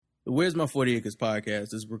The Where's My 40 Acres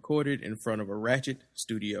podcast is recorded in front of a Ratchet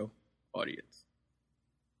studio audience.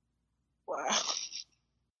 Wow.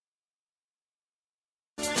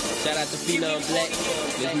 Shout out to Phenom Black,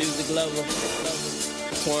 Miss Music Lover,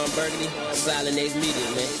 Twan Burgundy, Silent Age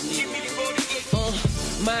Media, man.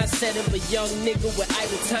 Mindset of a young nigga with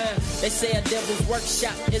idle time. They say a devil's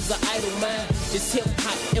workshop is an idle mind. This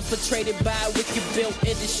hip-hop infiltrated by a wicked built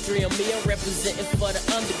industry. I'm representing for the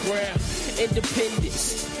underground.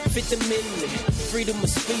 Independence, Fifth Amendment, freedom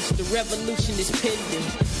of speech, the revolution is pending.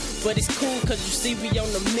 But it's cool cause you see we on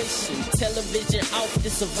a mission. Television off,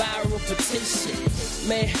 this a viral petition.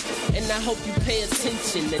 Man, and I hope you pay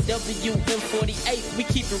attention. The WM48, we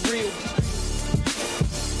keep it real.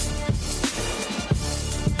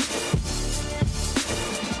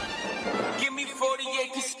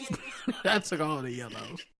 I took all the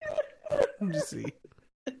yellows. Let me see.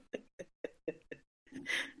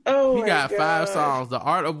 Oh, he got God. 5 songs. The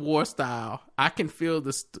Art of War Style. I Can Feel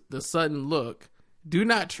the Sudden Look. Do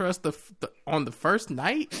Not Trust on the First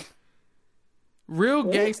Night. Real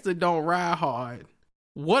Gangster Don't Ride Hard.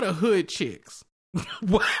 What a Hood Chicks.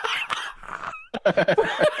 What a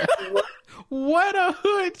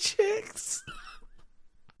Hood Chicks.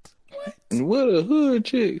 What a Hood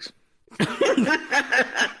Chicks.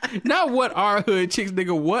 Not what are hood chicks,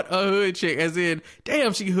 nigga. What a hood chick, as in,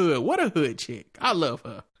 damn, she hood. What a hood chick. I love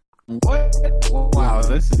her. What? Wow,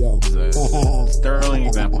 this is a sterling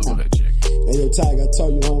example of a hood chick. Hey, yo, Tiger, I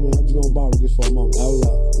told you, homie, I'm just gonna borrow this for a moment. Hold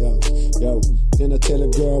up, yo. Then I tell a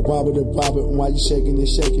girl, pop it, while you shaking it,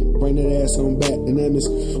 shake it. Bring that ass on back, and then it's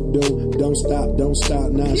don't stop,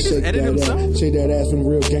 now shake that ass. Shake that ass from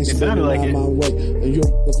real gangsta, baby, like my way. And you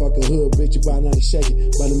the fucking hood, bitch, you about not to shake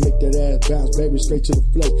it. About to make that ass bounce, baby, straight to the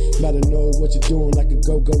floor. About to know what you're doing like a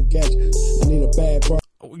go-go gadget. I need a bad bro.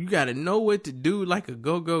 You gotta know what to do like a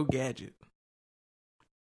go-go gadget.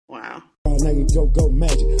 Wow. Nigga, go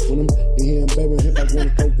magic. When I'm in here, baby, hip I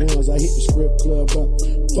wanna go ones. I hit the strip club up.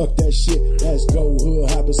 Fuck that shit. Let's go hood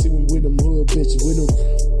hopper. See me with them hood bitches. With them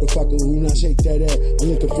the fucker who not shake that ass. I'm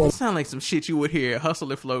looking for. It sound like some shit you would hear at Hustle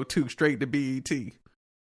and Flow 2 straight to BET.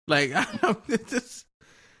 Like,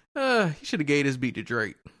 you should have gave this beat to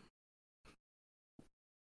Drake.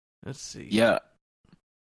 Let's see. Yeah.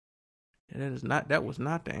 That was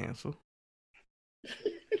not the answer.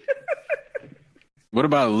 What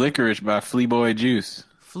about Licorice by Flea Boy Juice?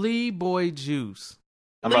 Flea Boy Juice.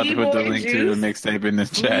 I'm about to put the link to the mixtape in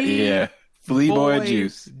this chat. Yeah. Flea Boy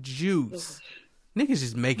Juice. Niggas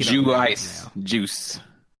just making up Jew Ice now. Juice.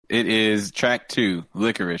 It is track 2,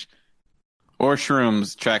 Licorice. Or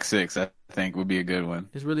Shrooms, track 6, I think would be a good one.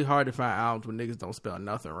 It's really hard to find albums when niggas don't spell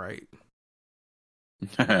nothing right.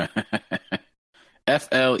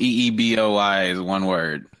 FLEEBOY is one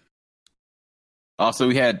word. Also,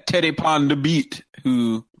 we had Teddy Pond the Beat,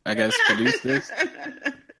 who I guess produced this.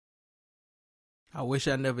 I wish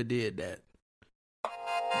I never did that.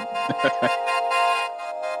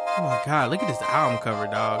 Oh my God, look at this album cover,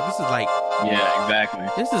 dog. This is like... Yeah, exactly.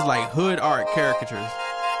 This is like hood art caricatures.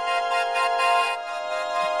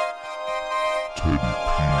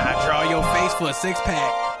 I draw your face for a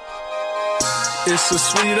 6-pack. It's a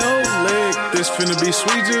sweet old lick. This finna be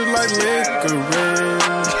sweet just like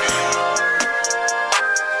licorice.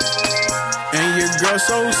 And your girl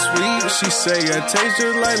so sweet, she say I taste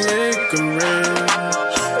just like licorice.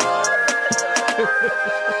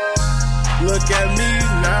 Look at me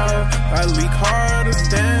now, I leak harder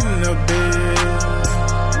than a bitch.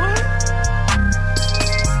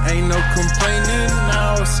 Ain't no complaining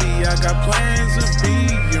now, see I got plans of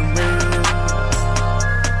being real.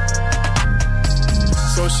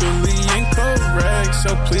 Socially incorrect,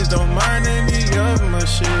 so please don't mind any of my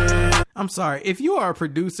shit. I'm sorry, if you are a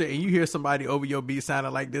producer and you hear somebody over your beat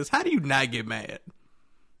sounding like this, how do you not get mad?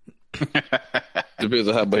 Depends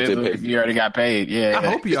on how much they pay. You already got paid, yeah. I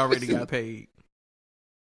hope you already got paid.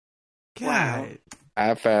 God. Wow.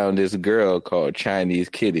 I found this girl called Chinese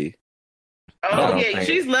Kitty. Oh, yeah,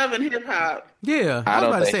 she's loving hip hop. Yeah, I was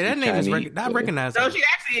about to say, that name is I recognize her. No, she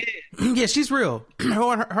actually is. Yeah, she's real.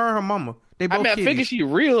 Her and her mama. They both I figure she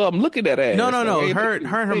real. I'm looking at her. No. Her and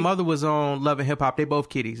her mother was on Love and Hip Hop. They both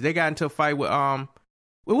kitties. They got into a fight with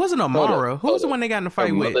it wasn't Amara. Who was the one they got in a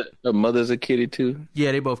fight with? Her mother's a kitty too.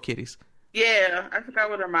 Yeah, they both kitties. Yeah, I forgot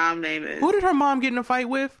what her mom name is. Who did her mom get in a fight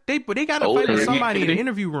with? They got in a fight with somebody in the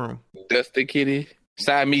interview room. Dusty Kitty,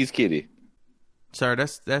 Siamese Kitty. Sir,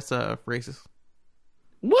 that's racist.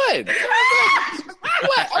 What?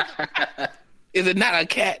 What? Is it not a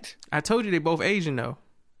cat? I told you they both Asian though.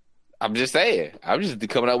 I'm just saying. I'm just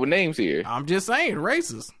coming up with names here. I'm just saying,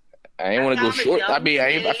 racist. I ain't want to go short. I mean,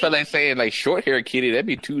 I feel like saying like short hair kitty. That'd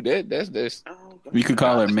be too. That's. Oh We could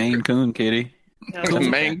call her Maine Coon Kitty.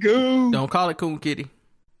 Mangoon. Don't call it Coon Kitty.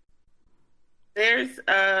 There's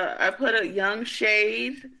I put a Young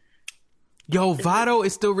Shade. Yo, Vado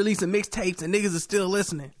is still releasing mixtapes and niggas are still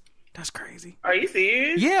listening. That's crazy. Are you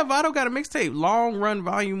serious? Yeah, Vado got a mixtape, Long Run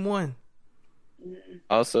Volume 1.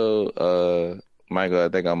 Also, Michael, I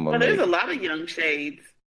think I'm Well, gonna. there's a lot of Young Shades.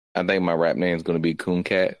 I think my rap name is gonna be Coon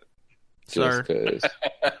Cat. Sir. Just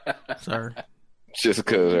cause. Sir. Just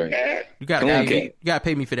cause. Right? Cat? You gotta Coon pay me. Cat. You gotta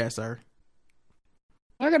pay me for that, sir.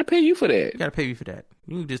 I gotta pay you for that. You gotta pay me for that.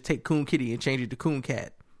 You can just take Coon Kitty and change it to Coon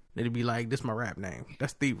Cat. It'd be like, this my rap name.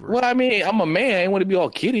 That's thievery. Well, I mean, I'm a man. I ain't want to be all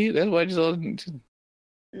kitty. That's why I just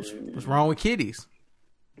What's wrong with kitties?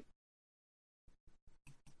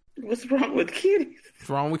 What's wrong with kitties? What's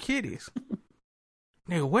wrong with kitties?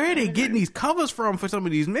 Nigga, where are they getting these covers from for some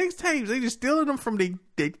of these mixtapes? They just stealing them from they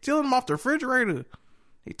stealing them off the refrigerator.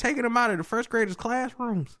 They taking them out of the first graders'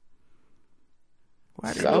 classrooms.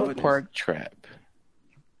 Why they doing South this? Park Trap.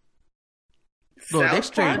 Bro, they South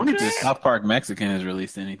straight- I Park wonder if the Trap? South Park Mexican has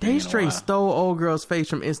released anything. They in a straight while. stole old girl's face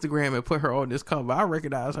from Instagram and put her on this cover. I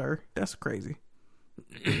recognize her. That's crazy.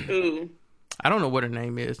 Ooh. I don't know what her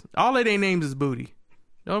name is. All of their names is Booty.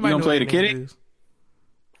 Nobody You gonna know play what the her kitty? name is.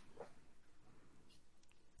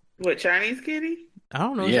 What, Chinese kitty? I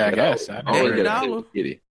don't know. Yeah, I guess. I Oh, David yeah, Dollar.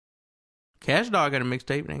 kitty. Cash Dog got a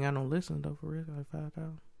mixtape. They ain't got no listen though for real. Like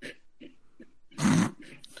 $5.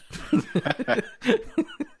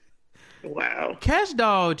 Wow. Cash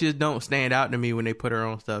Dog just don't stand out to me when they put her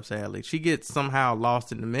on stuff. Sadly, she gets somehow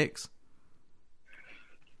lost in the mix.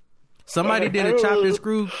 Somebody did a chopped and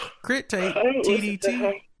screwed crit tape.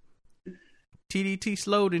 TDT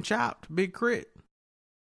slowed and chopped. Big crit.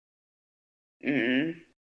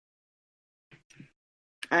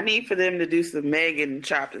 I need for them to do some Megan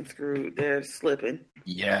chopped and screwed. They're slipping.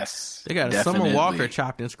 Yes. They got a definitely. Summer Walker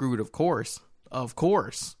chopped and screwed. Of course.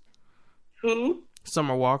 Who?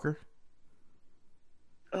 Summer Walker.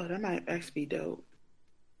 Oh, that might actually be dope.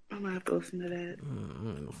 I might have to listen to that.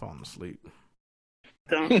 I'm falling asleep.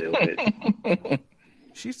 Don't do it.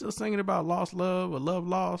 She's still singing about lost love or love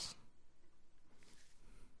lost.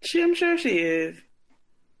 I'm sure she is.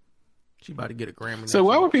 She about to get a Grammy. So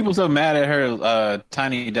why were people so mad at her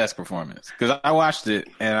Tiny Desk performance? Because I watched it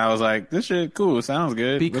and I was like, this shit cool. Sounds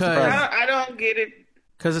good. What's the Because- problem? I don't get it.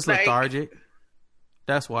 Because it's Like- lethargic.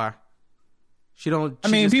 That's why. She don't. I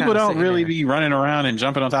she mean, just people kinda don't sitting really there. be running around and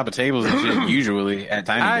jumping on top of tables and shit usually at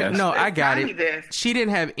Tiny Desk. I got Tiny it. Desk. She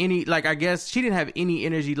didn't have any, like, I guess she didn't have any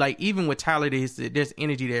energy. Like, even with Tyler, there's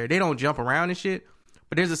energy there. They don't jump around and shit,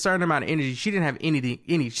 but there's a certain amount of energy. She didn't have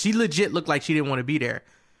any. She legit looked like she didn't want to be there,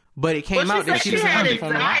 but it came Well, out she that said she she doesn't had like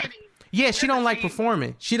performing. anxiety. Yeah, she don't like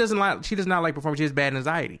performing. She does not like performing. She has bad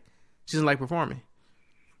anxiety. She doesn't like performing.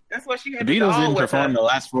 That's what she had The to Beatles go didn't with perform her. the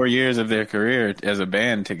last 4 years of their career as a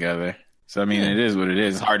band together. So, I mean, it is what it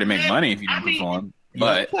is. It's hard to make money if you don't perform.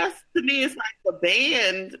 But Plus, to me, it's like the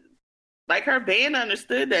band, like her band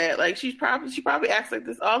understood that. Like she probably acts like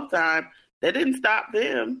this all the time. That didn't stop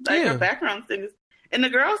them. Like Yeah. her background singers, and the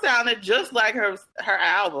girl sounded just like her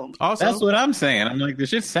album. Also, that's what I'm saying. I'm like, the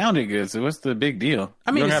shit sounded good. So, what's the big deal?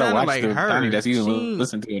 I mean, you it don't gotta sounded watch like the her. Tiny Desk. You can She-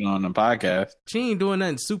 listen to it on the podcast. she ain't doing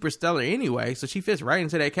nothing super stellar anyway, so she fits right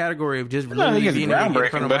into that category of just I don't literally think it's being able to get in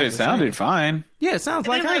front groundbreaking, of but mic it and sounded sing. fine. Yeah, it sounds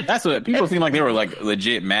like her. That's what people seem like they were like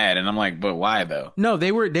legit mad, and I'm like, but why though? No,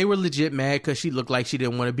 they were legit mad because she looked like she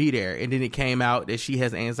didn't want to be there, and then it came out that she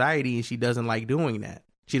has anxiety and she doesn't like doing that.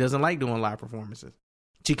 She doesn't like doing live performances.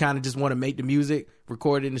 She kind of just want to make the music,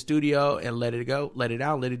 record it in the studio, and let it go, let it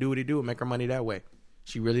out, let it do what it do, and make her money that way.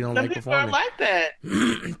 She really don't Some like people are performing. like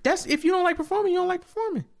that, That's if you don't like performing, you don't like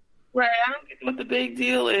performing. right? I don't get what the big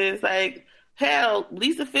deal is. Like, hell,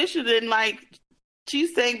 Lisa Fisher didn't she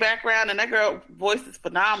sang background, and that girl voice is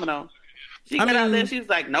phenomenal. She got out mean- there, she was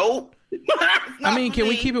like, nope. I mean, can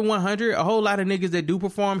we keep it 100? A whole lot of niggas that do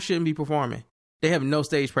perform shouldn't be performing. They have no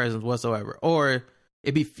stage presence whatsoever. Or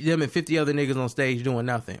it be them and 50 other niggas on stage doing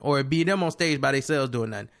nothing. Or it be them on stage by themselves doing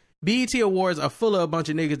nothing. BET Awards are full of a bunch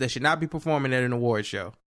of niggas that should not be performing at an award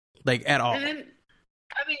show. Like, at all. And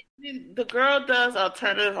then, the girl does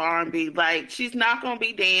alternative R&B. Like, she's not going to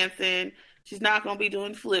be dancing. She's not going to be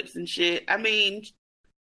doing flips and shit. I mean,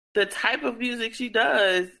 the type of music she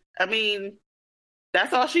does,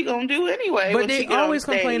 that's all she going to do anyway. But when they she get on always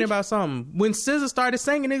complain stage. about something. When SZA started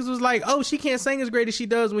singing, niggas was like, oh, she can't sing as great as she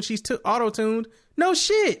does when she's auto-tuned. No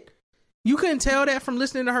shit. You couldn't tell that from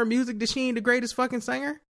listening to her music that she ain't the greatest fucking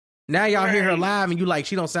singer? Now y'all hear her Right. live and you like,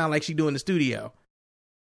 she don't sound like she do in the studio.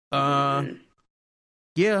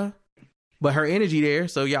 Yeah. But her energy there,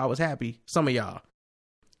 so y'all was happy. Some of y'all.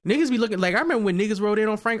 Niggas be looking, like, I remember when niggas wrote in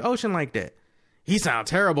on Frank Ocean like that. He sound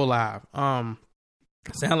terrible live.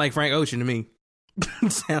 Sound like Frank Ocean to me.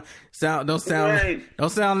 Don't sound Right.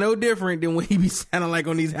 no different than what he be sounding like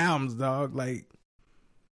on these albums, dog. Like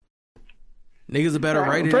niggas a better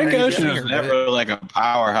writer. Frank than Ocean singer, was but- never like a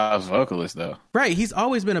powerhouse vocalist, though. right. He's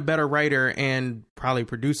always been a better writer and probably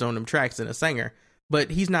producer on them tracks than a singer. But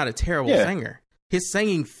he's not a terrible singer. His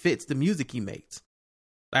singing fits the music he makes.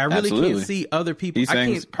 I really Absolutely. can't see other people. He I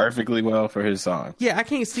sings can't. perfectly well for his song. Yeah, I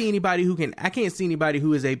can't see anybody who can. I can't see anybody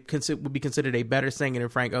who is would be considered a better singer than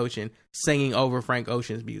Frank Ocean singing over Frank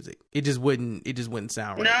Ocean's music. It just wouldn't. It just wouldn't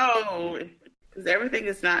sound right. No, because everything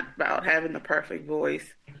is not about having the perfect voice.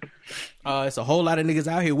 It's a whole lot of niggas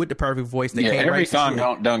out here with the perfect voice. They Yeah, can't every write song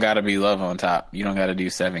shit. don't gotta be love on top. You don't gotta do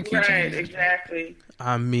 7 key Right, changes. exactly.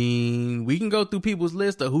 I mean, we can go through people's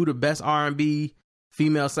list of who the best R&B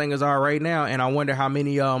female singers are right now, and I wonder how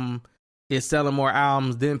many is selling more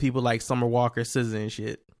albums than people like Summer Walker, SZA, and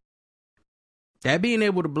shit. That being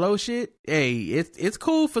able to blow shit, hey, it's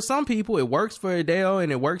cool for some people. It works for Adele,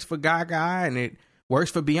 and it works for Gaga, and it works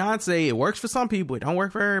for Beyonce. It works for some people. It don't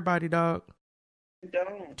work for everybody, dog.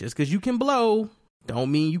 Don't. Just because you can blow, don't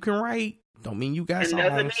mean you can write. Don't mean you got It songs.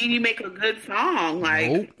 doesn't mean you make a good song. Like,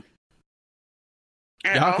 Nope.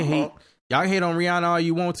 at Y'all can all. hate. Y'all can hate on Rihanna all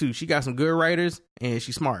you want to. She got some good writers, and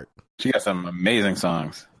she's smart. She got some amazing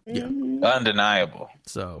songs. Yeah. Mhm. Undeniable.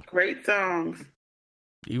 So Great songs.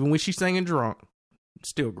 even when she's singing drunk,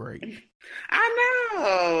 still great. I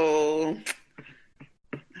know.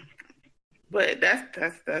 But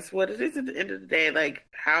that's what it is at the end of the day. Like,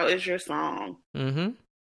 how is your song? Mm-hmm.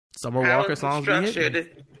 Summer How Walker is it songs be structured?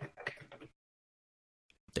 hitting.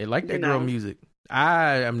 They like that You girl know. music.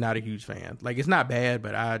 I am not a huge fan. Like, it's not bad,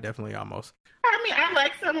 but I definitely almost. I mean, I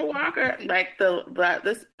like Summer Walker. Like but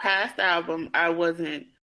this past album, I wasn't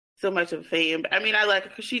so much of a fan. But I mean, I like her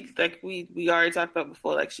because she, like we already talked about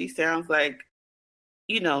before. Like, she sounds like,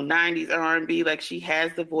 90s R&B. Like, she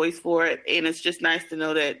has the voice for it, and it's just nice to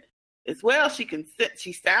know that as well she can sit.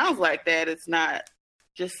 She sounds like that. It's not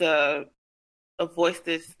just a voice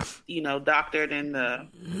that's doctored in the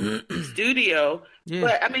studio. Yeah.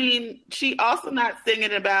 But I mean, she also not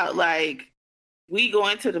singing about like we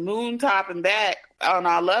going to the moon top and back on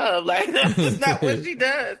our love. Like, that's just not what she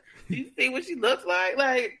does. You see what she looks like?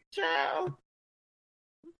 Like, child.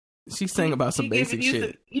 She sang about some She basic giving you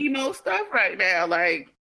shit. some emo stuff right now. Like,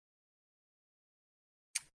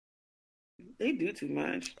 they do too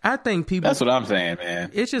much. I think people. That's what I'm saying,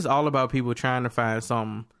 man. It's just all about people trying to find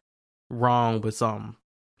something wrong with something.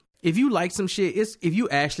 If you like some shit, if you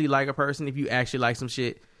actually like a person, if you actually like some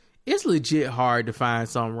shit, it's legit hard to find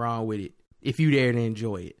something wrong with it if you there to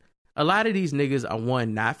enjoy it. A lot of these niggas are,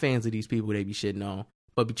 one, not fans of these people they be shitting on,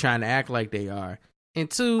 but be trying to act like they are. And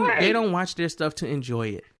two, Right. they don't watch their stuff to enjoy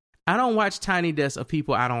it. I don't watch Tiny Desk of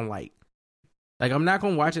people I don't like. Like, I'm not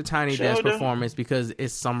going to watch a Tiny Sure Desk don't. performance because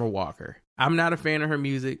it's Summer Walker. I'm not a fan of her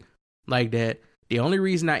music like that. The only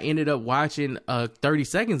reason I ended up watching 30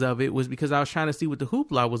 seconds of it was because I was trying to see what the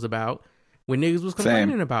hoopla was about when niggas was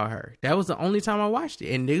complaining Same. about her. That was the only time I watched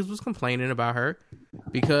it. And niggas was complaining about her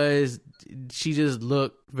because she just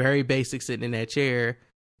looked very basic sitting in that chair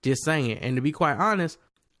just singing. And to be quite honest,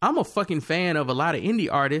 I'm a fucking fan of a lot of indie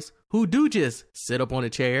artists who do just sit up on a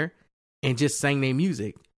chair and just sing their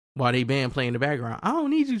music while they band play in the background. I don't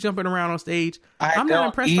need you jumping around on stage. I'm not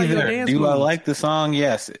impressed by your dance Do I moves. like the song?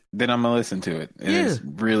 Yes. Then I'm gonna listen to it. And It's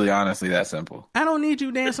really honestly that simple. I don't need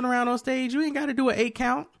you dancing around on stage. You ain't got to do an 8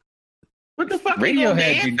 count. What the fuck? you gonna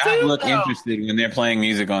Radiohead do dance not to, look though? interested when they're playing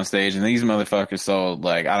music on stage, and these motherfuckers sold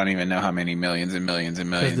like I don't even know how many millions and millions and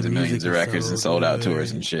millions the and millions music of is records so and sold out good.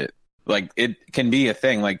 tours and shit. Like it can be a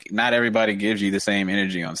thing. Like not everybody gives you the same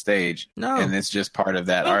energy on stage, No. and it's just part of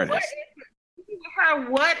that But artist.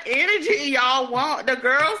 what energy y'all want? The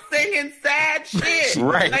girl singing sad shit.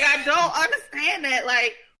 Right. Like, I don't understand that.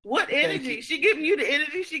 Like, what energy? She giving you the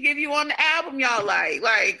energy she give you on the album y'all like.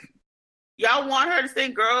 Like, y'all want her to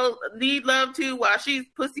sing Girls Need Love Too while she's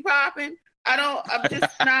pussy popping? I'm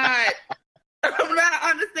just not, I'm not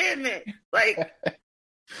understanding it. Like,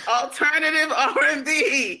 alternative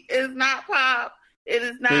R&B is not pop. It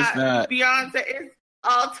is It's not not. Beyonce. It's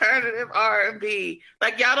alternative R&B.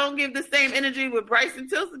 Like, y'all don't give the same energy with Bryson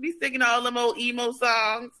Tiller be singing all them old emo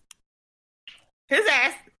songs. His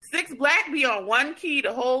ass, 6 Black be on one key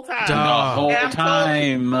the whole time. The whole And I'm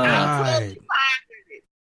time. I'm Right. totally fine with it.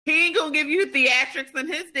 He ain't gonna give you theatrics in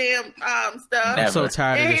his damn stuff. I'm so Never.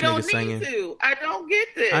 tired of And this he nigga don't singing. need to. I don't get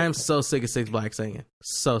this. I am so sick of 6 Black singing.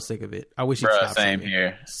 So sick of it. I wish he'd Bruh, stop same singing.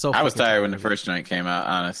 here. So I was fucking tired when the of it. first joint came out,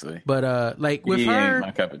 honestly. But like with He her, ain't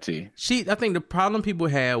my cup of tea. I think the problem people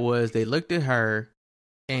had was they looked at her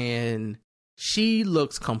and she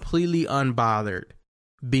looks completely unbothered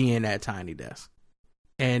being at Tiny Desk.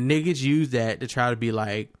 And niggas use that to try to be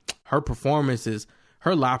like, her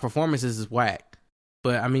live performances is whack.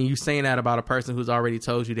 But I mean, you saying that about a person who's already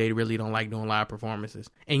told you they really don't like doing live performances.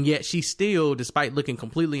 And yet she still, despite looking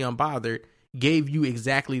completely unbothered, gave you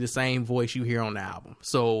exactly the same voice you hear on the album.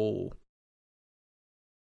 So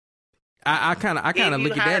I kind of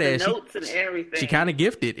look at that as she kind of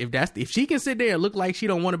gifted. If she can sit there and look like she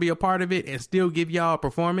don't want to be a part of it and still give y'all a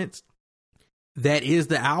performance that is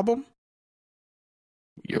the album,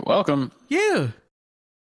 you're welcome. Yeah.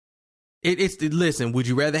 Listen, would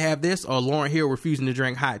you rather have this or Lauryn Hill refusing to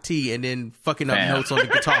drink hot tea and then fucking up notes on the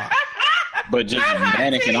guitar? But just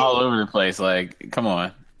mannequin all over the place. Like, come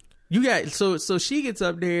on. You got so she gets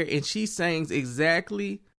up there and she sings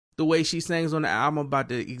exactly the way she sings on the album about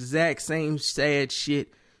the exact same sad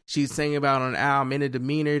shit she's singing about on the album in a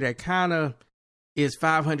demeanor that kind of is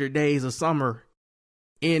 500 Days of Summer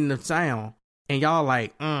in the sound. And y'all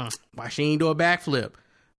like, why she ain't do a backflip?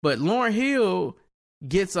 But Lauryn Hill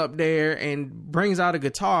gets up there and brings out a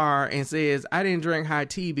guitar and says, I didn't drink hot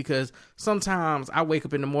tea because sometimes I wake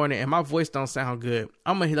up in the morning and my voice don't sound good.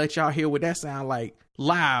 I'm going to let y'all hear what that sound like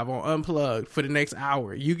live on Unplugged for the next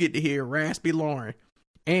hour. You get to hear raspy Lauryn.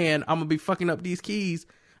 And I'm going to be fucking up these keys.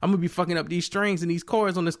 I'm going to be fucking up these strings and these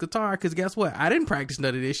chords on this guitar because guess what? I didn't practice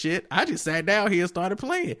none of this shit. I just sat down here and started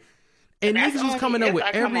playing. And niggas was coming up with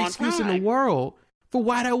every excuse in the world for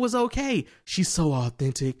why that was okay. She's so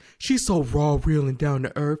authentic. She's so raw, real, and down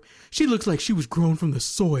to earth. She looks like she was grown from the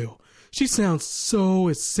soil. She sounds so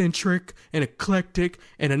eccentric and eclectic,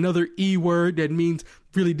 and another E word that means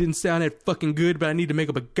really didn't sound that fucking good, but I need to make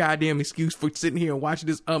up a goddamn excuse for sitting here and watching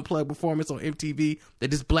this Unplugged performance on MTV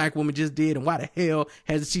that this black woman just did, and why the hell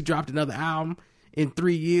hasn't she dropped another album in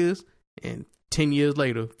 3 years? And 10 years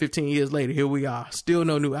later, 15 years later, here we are. Still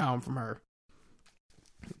no new album from her.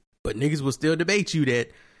 But niggas will still debate you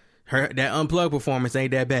that that Unplugged performance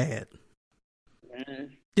ain't that bad.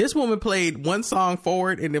 Mm. This woman played one song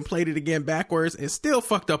forward and then played it again backwards and still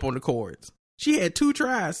fucked up on the chords. She had 2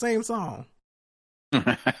 tries, same song.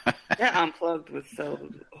 That Unplugged was so...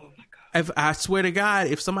 Oh my God. I swear to God,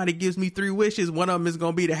 if somebody gives me 3 wishes, one of them is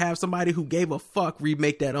going to be to have somebody who gave a fuck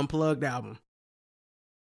remake that Unplugged album.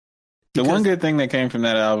 The one good thing that came from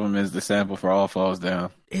that album is the sample for All Falls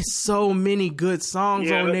Down. It's so many good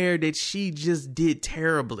songs on there that she just did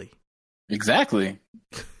terribly. Exactly.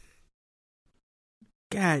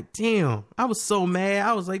 God damn. I was so mad.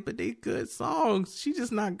 I was like, but they good songs. She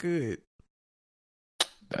just not good.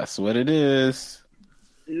 That's what it is.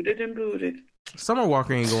 Booted and booted. Summer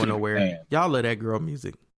Walker ain't going nowhere. Man. Y'all love that girl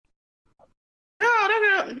music. No,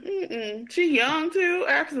 that girl, she young too?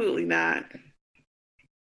 Absolutely not.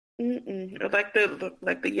 Like the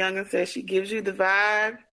youngin said, she gives you the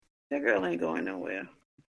vibe. That girl ain't going nowhere.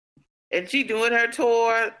 And she doing her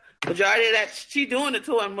tour. Majority of that, she doing the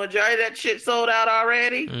tour, and majority of that shit sold out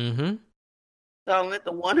already. Mm-hmm. So I'll let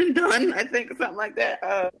the one and done, I think, or something like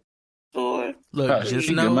that. Tour. Look,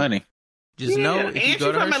 just know, money. Just know, if you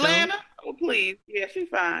go to her Atlanta? show, oh please, yeah, she's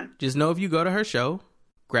fine. Just know if you go to her show,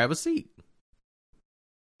 grab a seat.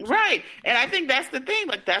 Right, and I think that's the thing.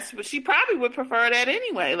 Like, that's what she probably would prefer that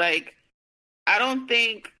anyway. Like, I don't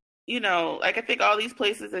think, like, I think all these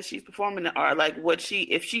places that she's performing are like what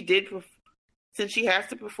if she did, since she has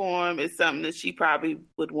to perform, is something that she probably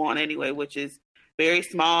would want anyway, which is very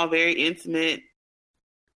small, very intimate.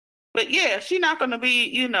 But yeah, she's not going to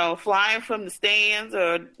be, flying from the stands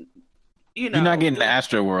or, You're not getting the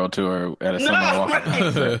Astro World tour at a Summer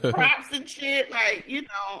Walker. Like, props and shit, like,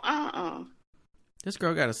 This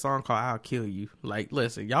girl got a song called I'll Kill You. Like,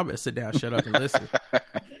 listen, y'all better sit down, shut up, and listen.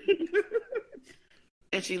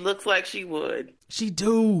 And she looks like she would. She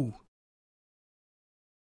do.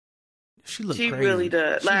 She looks crazy. Really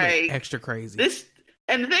does. She like, extra crazy.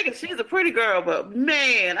 And the thing is, she's a pretty girl, but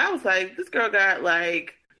man, I was like, this girl got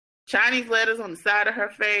like Chinese letters on the side of her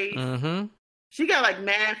face. Mm-hmm. She got like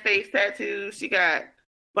man face tattoos. She got a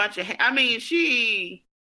bunch of... she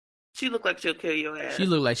looked like she'll kill your ass. She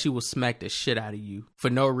looked like she will smack the shit out of you for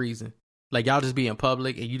no reason. Like, y'all just be in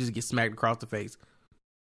public and you just get smacked across the face.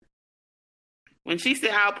 When she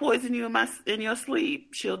said, I'll poison you in your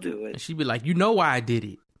sleep, she'll do it. And she'd be like, you know why I did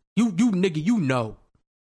it. You nigga, you know.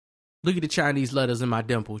 Look at the Chinese letters in my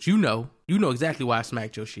dimples. You know exactly why I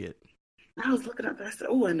smacked your shit. I was looking up and I said,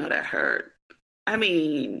 oh, I know that hurt. I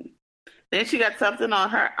mean, then she got something on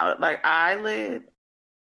her, like, eyelid.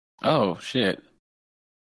 Oh, shit.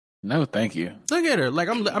 No, thank you. Look at her. Like,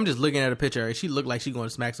 I'm just looking at a picture of her. She looked like she's going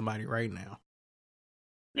to smack somebody right now.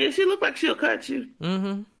 Yeah, she looked like she'll cut you.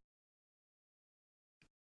 Mm-hmm.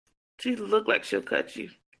 She looked like she'll cut you.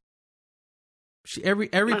 Every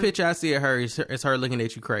picture I see of her is her looking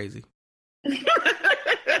at you crazy.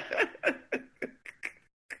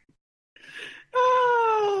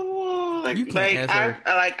 You can't ask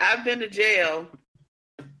her. I've been to jail.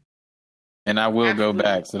 And I will go Absolutely.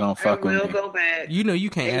 back, so don't fuck with I will me. go back. You know you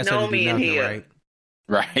can't They ask her know to me do in nothing, here. right?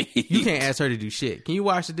 Right. You can't ask her to do shit. Can you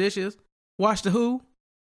wash the dishes? Wash the who?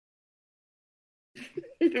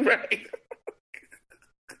 Right.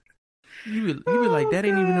 You be like, that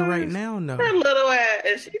ain't even the right noun, though. Her little ass,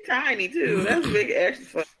 and she's tiny too. That's big extra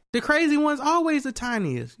fun. The crazy one's always the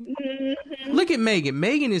tiniest. Mm-hmm. Look at Megan.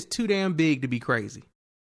 Megan is too damn big to be crazy.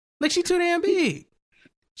 Like, she too damn big.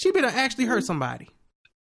 She better actually hurt somebody.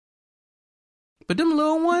 But them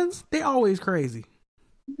little ones, they always crazy.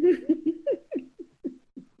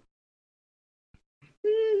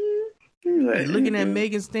 Like, looking at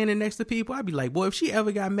Megan standing next to people, I'd be like, boy, if she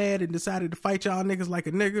ever got mad and decided to fight y'all niggas like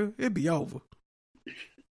a nigga, it'd be over.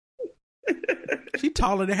 She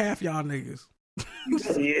taller than half y'all niggas.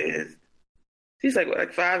 She is. She's like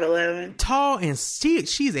 5'11". Tall, and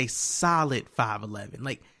she's a solid 5'11".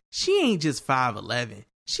 Like, she ain't just 5'11".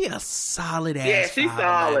 She a solid ass. Yeah, she's 5'11".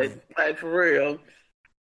 solid. Like, for real.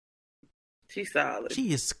 She's solid.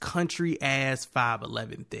 She is country ass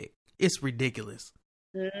 5'11" thick. It's ridiculous.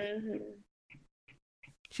 Mm-hmm.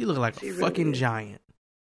 She look like a fucking really giant.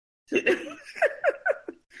 And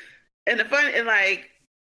the fun, and like,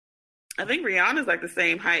 I think Rihanna's like the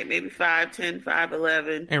same height, maybe 5'10",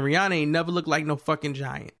 5'11". And Rihanna ain't never looked like no fucking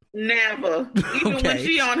giant. Never. Even when Okay.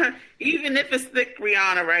 she on her, even if it's thick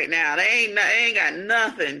Rihanna right now, they ain't got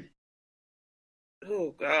nothing.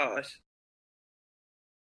 Oh gosh.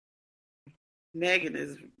 Megan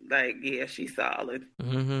is like, yeah, she's solid.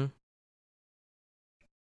 Mm-hmm.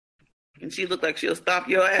 And she look like she'll stomp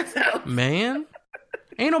your ass out. Man,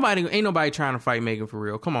 ain't nobody trying to fight Megan for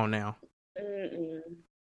real. Come on now. Mm-mm.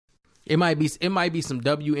 It might be some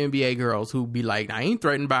WNBA girls who be like, I ain't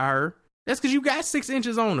threatened by her. That's because you got 6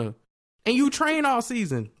 inches on her, and you train all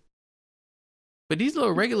season. But these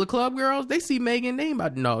little regular club girls, they see Megan, they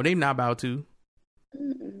not about to.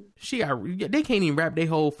 Mm-mm. They can't even wrap their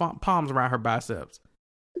whole palms around her biceps.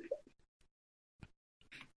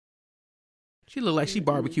 She look like she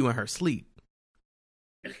barbecue in her sleep.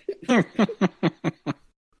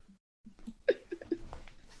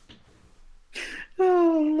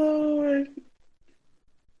 Oh Lord.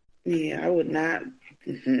 Yeah, I would not.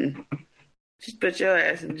 Mm-hmm. Just put your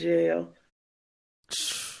ass in jail.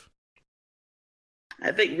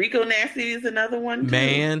 I think Rico Nasty is another one too.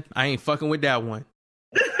 Man, I ain't fucking with that one.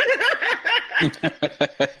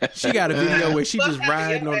 She got a video where she just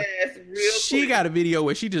riding on. She got a video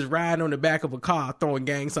where she just riding on the back of a car, throwing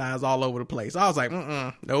gang signs all over the place. I was like,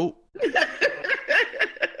 nope.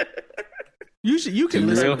 You can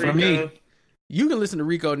listen real for me. You can listen to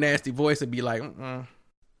Rico Nasty voice and be like,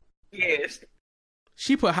 Yes.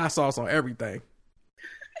 She put hot sauce on everything.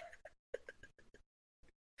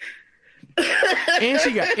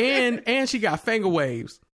 and she got finger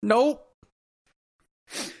waves. Nope.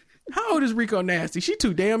 How old is Rico Nasty? She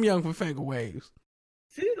too damn young for finger waves.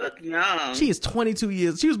 She look young. She is 22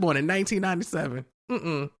 years. She was born in 1997.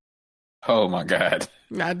 Oh my God.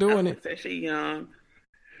 Not doing it. Say she young.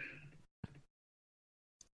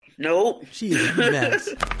 Nope. She is a mess.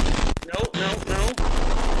 Nope. Don't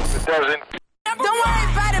worry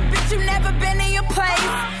about it, bitch, you never been in your place.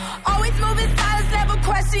 Always moving silence, never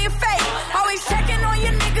question your fate. Always checking on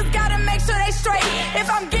your niggas, gotta make sure they straight. If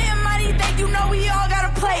I'm getting money, then you know we all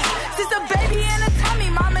gotta play. Since a baby in a tummy,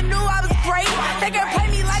 mama knew I was great. They can play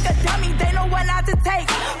me like a dummy, they know what not to take.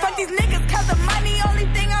 Fuck these niggas, cause the money, only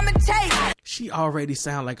thing I'ma chase. She already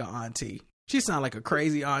sound like an auntie. She sound like a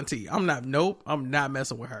crazy auntie. I'm not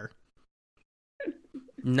messing with her.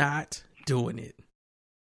 Not doing it.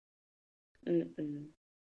 Mm-mm.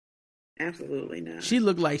 Absolutely not. She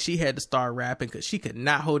looked like she had to start rapping because she could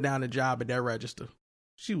not hold down a job at that register.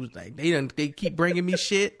 She was like, they keep bringing me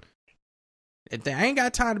shit. If I ain't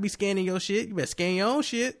got time to be scanning your shit, you better scan your own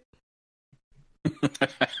shit.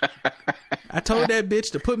 I told that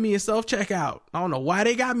bitch to put me in self-checkout. I don't know why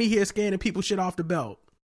they got me here scanning people shit off the belt.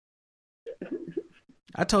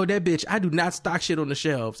 I told that bitch I do not stock shit on the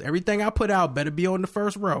shelves. Everything I put out better be on the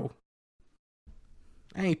first row.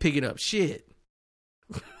 I ain't picking up shit.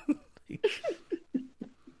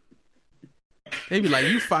 They be like,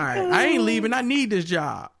 you fired. I ain't leaving. I need this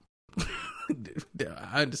job.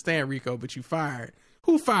 I understand, Rico, but you fired.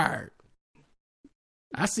 Who fired?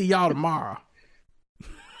 I see y'all tomorrow.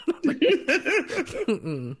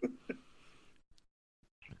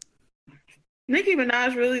 Nicki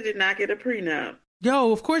Minaj really did not get a prenup.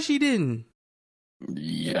 Yo, of course she didn't.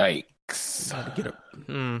 Yikes.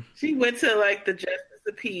 She went to like the Justice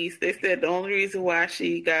of Peace. They said the only reason why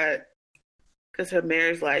she got, because her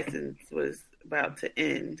marriage license was about to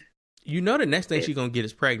end. You know the next thing she gonna get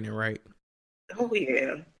is pregnant, right? Oh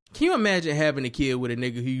yeah. Can you imagine having a kid with a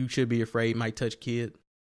nigga who you should be afraid might touch a kid?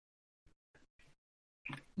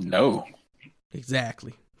 No.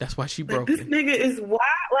 Exactly. That's why she But broke this it. nigga is wild.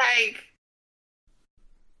 Like,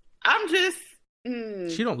 I'm just.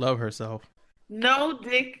 She don't love herself. No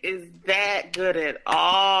dick is that good at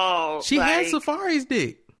all. She had Safari's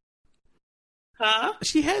dick. Huh?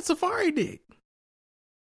 She had Safari dick.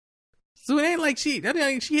 So it ain't like she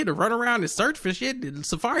had to run around and search for shit.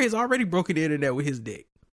 Safari has already broken the internet with his dick.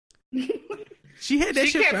 She had that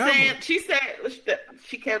shit forever.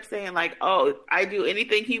 She kept saying like, "Oh, I do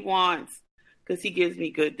anything he wants because he gives me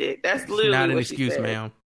good dick." That's literally not an what excuse, she said.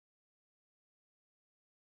 ma'am.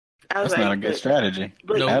 That's not a good strategy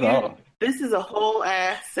But at all. This is a whole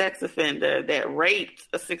ass sex offender that raped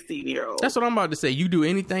a 16-year-old. That's what I'm about to say. You do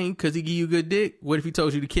anything because he give you good dick? What if he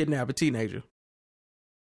told you to kidnap a teenager?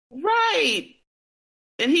 Right.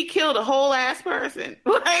 And he killed a whole ass person.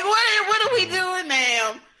 Like, what are we doing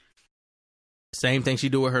now? Same thing she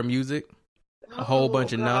do with her music. A whole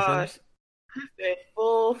bunch of nothing. I said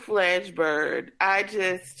full-fledged bird.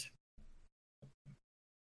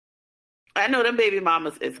 I know them baby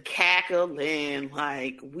mamas is cackling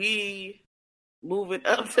like we moving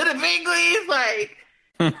up to the big leagues. Like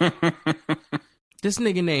this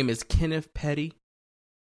nigga name is Kenneth Petty.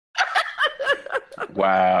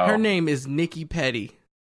 Wow. Her name is Nikki Petty.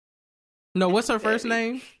 No, what's her first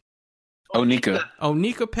name? Onika.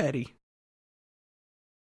 Onika Petty.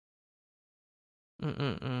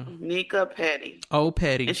 Nika Petty. Oh,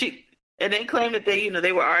 Petty. And they claim that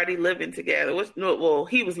they were already living together.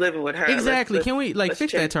 He was living with her. Exactly. Can we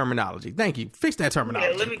fix that terminology? Thank you. Fix that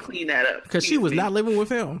terminology. Yeah, let me clean that up. Because she was not living with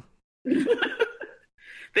him.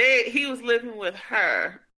 He was living with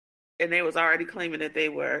her, and they was already claiming that they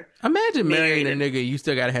were. Imagine marrying a nigga, you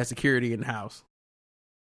still gotta have security in the house.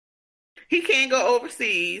 He can't go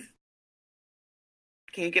overseas.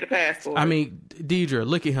 Can't get a passport. I mean, Deidre,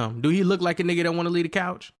 look at him. Do he look like a nigga that want to leave the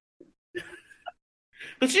couch?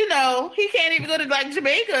 But he can't even go to like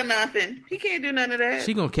Jamaica or nothing. He can't do none of that.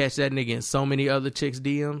 She gonna catch that nigga in so many other chicks'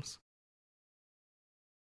 DMs.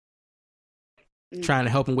 Trying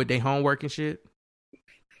to help him with their homework and shit.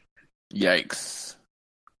 Yikes.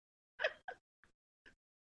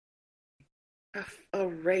 A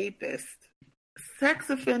rapist.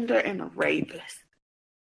 Sex offender and a rapist.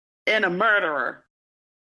 And a murderer.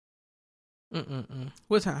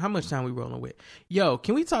 What time? How much time we rolling with? Yo,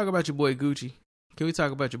 can we talk about your boy Gucci? Can we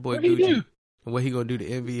talk about your boy Gucci? And what he gonna do to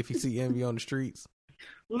Envy if he see Envy on the streets?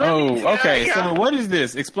 Okay. So what is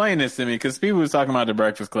this? Explain this to me, because people was talking about the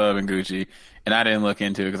Breakfast Club and Gucci, and I didn't look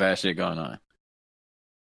into it because I had shit going on.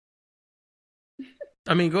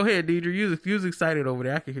 I mean, go ahead, Deidre. You was excited over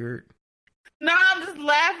there. I could hear it. No, I'm just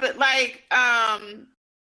laughing. Like,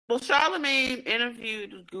 well, Charlamagne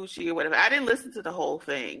interviewed Gucci or whatever. I didn't listen to the whole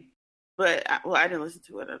thing, but I didn't listen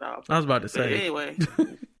to it at all. I was about to say. But anyway.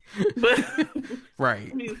 But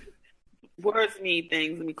right. Words mean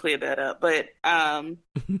things. Let me clear that up. But they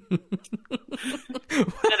brought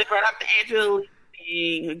up the Angela Lee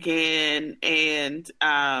thing again, and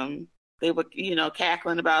they were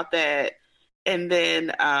cackling about that, and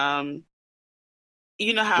then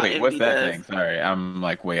you know how wait, Envy what's that does. thing? Sorry, I'm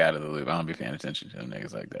like way out of the loop. I don't be paying attention to them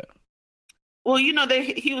niggas like that. Well, he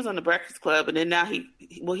was on the Breakfast Club, and then now he's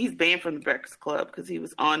banned from the Breakfast Club because he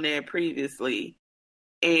was on there previously.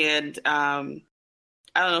 And I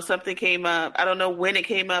don't know, something came up. I don't know when it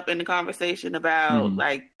came up in the conversation about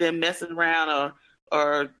like them messing around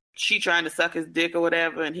or she trying to suck his dick or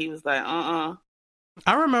whatever. And he was like, I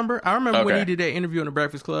remember when he did that interview on the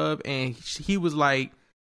Breakfast Club, and he was like,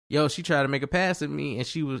 yo, she tried to make a pass at me,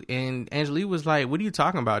 and Angelique was like, what are you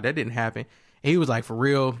talking about? That didn't happen. And he was like, for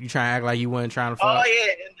real? You trying to act like you wasn't trying to fuck? Oh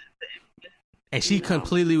yeah. And she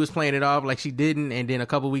completely was playing it off like she didn't. And then a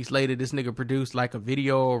couple weeks later, this nigga produced like a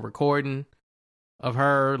video or recording of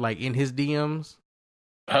her like in his DMs.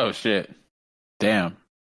 Oh shit! Damn.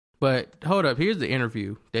 But hold up, here's the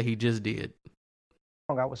interview that he just did.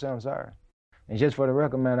 I would say I'm sorry. And just for the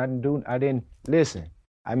record, man, I didn't listen.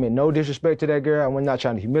 I mean, no disrespect to that girl. I was not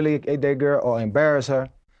trying to humiliate that girl or embarrass her.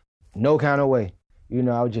 No kind of way.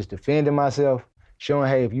 I was just defending myself. Showing,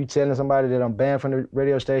 hey, if you telling somebody that I'm banned from the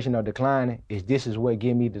radio station or declining, this is what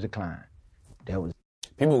give me the decline. That was.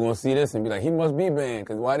 People gonna see this and be like, he must be banned,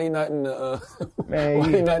 because why they not in the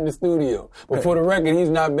he not in the studio? But for the record,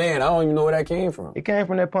 he's not banned. I don't even know where that came from. It came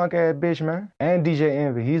from that punk ass bitch, man. And DJ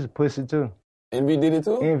Envy, he's a pussy too. Envy did it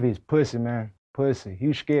too? Envy's pussy, man. Pussy. He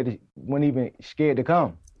was scared. Wasn't even scared to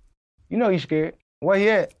come. He's scared. Where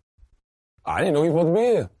he at? I didn't know he was supposed to be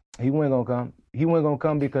here. He wasn't gonna come. He wasn't gonna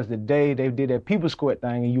come because the day they did that People Squad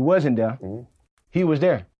thing and you wasn't there, he was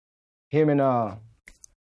there. him and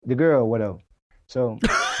the girl, whatever. So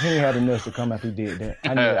he ain't had the nuts to come after he did that.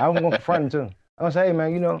 I was gonna confront him too. I was gonna say, hey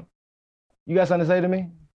man, you got something to say to me?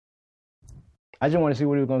 I just want to see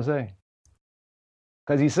what he was gonna say.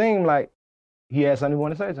 Cause he seemed like he had something he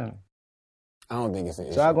wanted to say to me. I don't think it's an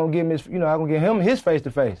issue. So I'm gonna give him his, I'm gonna give him his face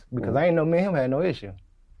to face because I ain't know me and him had no issue.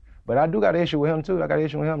 But I do got an issue with him too. I got an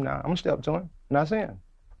issue with him now. I'm gonna step up to him. Not saying.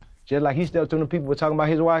 Just like he stepped to them people were talking about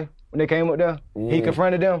his wife when they came up there. He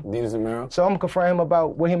confronted them. So I'm gonna confront him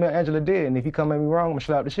about what him and Angela did. And if he come at me wrong, I'm gonna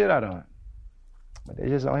slap the shit out of him. But it's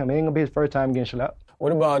just on him. It ain't gonna be his first time getting slapped.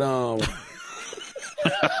 What about Oh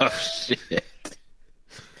shit.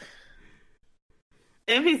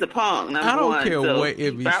 Envy's a punk. I don't care what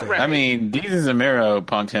Envy said. I mean, Deezus and Mero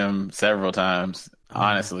punked him several times,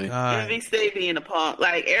 honestly. Envy stay being a punk.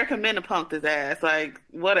 Like, Erica Mena punked his ass. Like,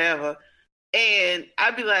 whatever. And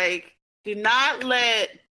I'd be like, do not let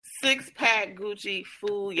six-pack Gucci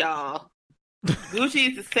fool y'all. Gucci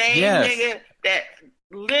is the same nigga that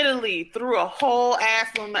literally threw a whole ass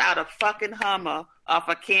woman out of fucking Hummer off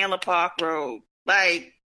of Candler Park Road.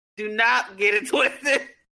 Like, do not get it twisted.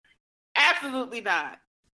 Absolutely not.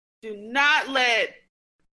 Do not let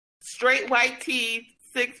straight white teeth,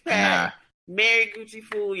 six-pack, Mary Gucci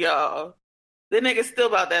fool y'all. The nigga's still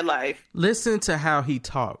about that life. Listen to how he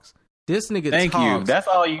talks. This nigga Thank talks. you. That's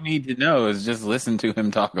all you need to know is just listen to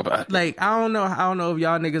him talk about it. Like, I don't know if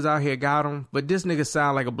y'all niggas out here got him, but this nigga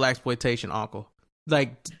sound like a blaxploitation uncle.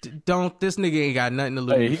 Like, this nigga ain't got nothing to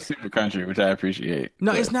lose. Hey, he's super country, which I appreciate.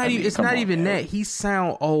 No, it's not even. It's not even that. He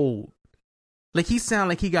sound old. Like, he sound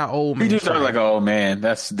like he got old man. He do sound like an old man.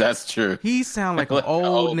 That's true. He sound like an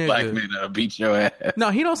old nigga. Black man that'll beat your ass. No,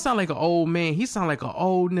 he don't sound like an old man. He sound like an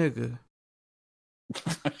old nigga.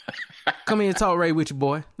 Come here and talk right with you,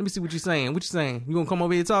 boy. Let me see what you're saying. What you saying? You gonna come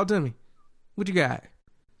over here and talk to me? What you got?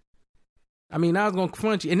 I mean, I was gonna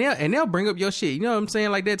confront you, and they'll bring up your shit. You know what I'm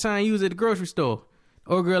saying? Like that time you was at the grocery store.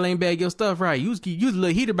 Old girl ain't bag your stuff right. You was a little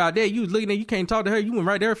heated about that. You was looking at you can't talk to her. You went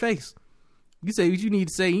right to her face. You say what you need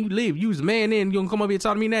to say. You leave. You was a man then. You gonna come over here and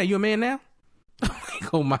talk to me now? You a man now?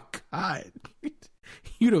 Oh my God,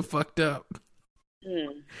 you done fucked up.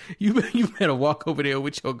 You better walk over there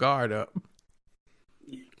with your guard up.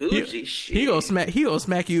 Gucci shit. He gonna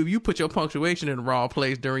smack you if you put your punctuation in the wrong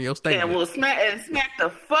place during your statement. And will smack the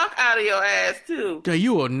fuck out of your ass too.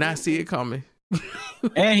 You will not see it coming.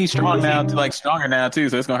 And he's strong now, stronger now too,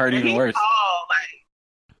 so it's gonna hurt even worse. Tall,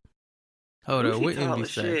 Hold like, on, what did he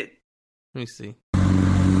say? Shit. Let me see.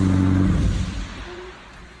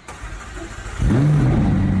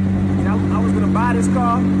 I was gonna buy this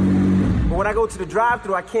car, but when I go to the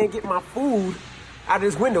drive-thru, I can't get my food out of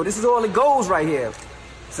this window. This is all it goes right here.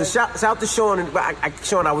 So shout to Sean.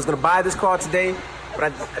 Sean, I was gonna buy this car today,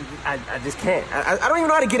 but I just can't. I don't even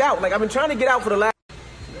know how to get out. Like, I've been trying to get out for the last.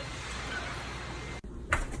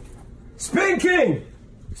 Spin King.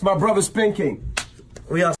 It's my brother Spin King.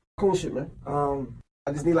 We are cool shit, man.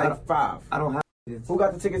 I just need like 5. I don't have it. Who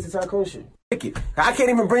got the tickets to Tycoon shit? Ticket. I can't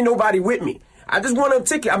even bring nobody with me. I just want a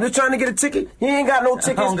ticket. I'm just trying to get a ticket. He ain't got no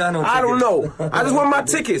tickets. I don't know. I just want my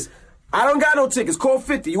tickets. I don't got no tickets. Call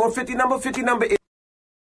 50. You want 50 number? 50 number is...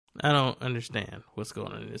 I don't understand what's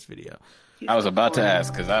going on in this video. I was about to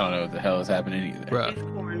ask because I don't know what the hell is happening either.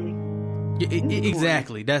 Bruh.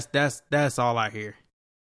 Exactly. That's all I hear.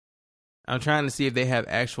 I'm trying to see if they have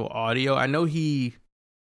actual audio. I know he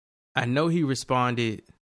responded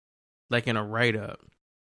like in a write-up.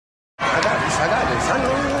 I got this. I got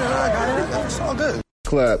it. It's all good.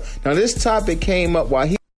 Club. Now this topic came up while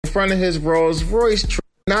he in front of his Rolls Royce,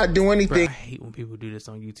 not doing anything. Bro, I hate when people do this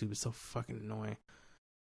on YouTube. It's so fucking annoying.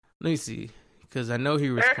 Let me see, because I know he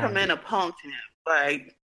responded. Erica Mena punked him,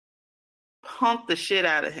 like punked the shit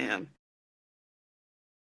out of him.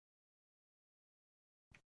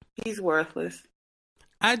 He's worthless.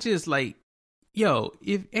 I just like, yo,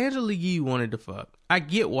 if Angela Yee wanted to fuck, I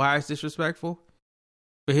get why it's disrespectful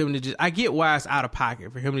for him to just, I get why it's out of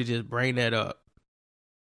pocket for him to just bring that up.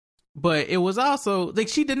 But it was also, like,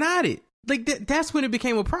 she denied it. Like, that's when it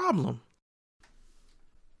became a problem.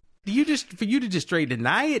 For you to just straight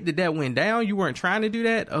deny it, that went down? You weren't trying to do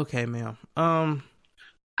that? Okay, ma'am.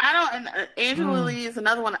 Angela Lee is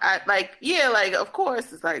another one. Like, of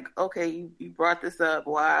course, it's like, okay, you brought this up.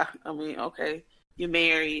 Why? I mean, okay, you're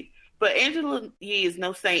married. But Angela Yee is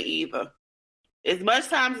no saint either. As much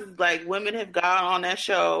times as, like, women have gone on that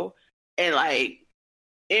show and, like,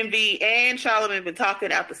 Envy and Charlamagne have been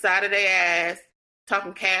talking out the side of their ass,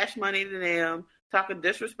 talking cash money to them, talking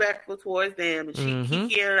disrespectful towards them, and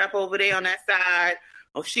she ended up over there on that side.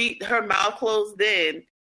 Oh, her mouth closed in.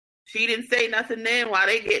 She didn't say nothing then while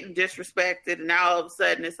they getting disrespected, and now all of a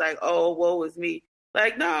sudden it's like, oh, woe is me.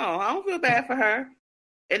 Like, no, I don't feel bad for her.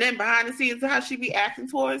 And then behind the scenes, how she be acting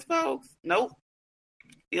towards folks. Nope.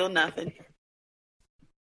 Feel nothing.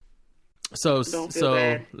 So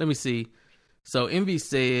bad. Let me see. So Envy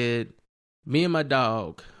said, me and my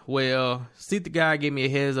dog. Well, see, the guy gave me a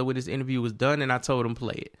heads up when this interview was done, and I told him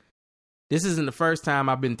play it. This isn't the first time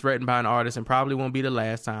I've been threatened by an artist, and probably won't be the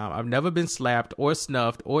last time. I've never been slapped or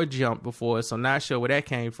snuffed or jumped before, so not sure where that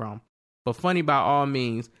came from. But funny by all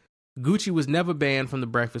means, Gucci was never banned from the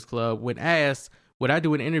Breakfast Club. When asked, would I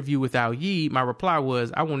do an interview without Yee, my reply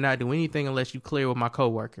was, I will not do anything unless you clear with my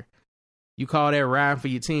coworker. You call that riding for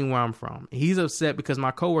your team where I'm from. He's upset because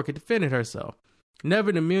my coworker defended herself.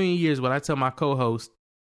 Never in a million years will I tell my co-host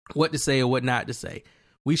what to say or what not to say.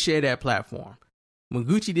 We share that platform. When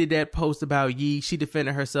Gucci did that post about Yee, she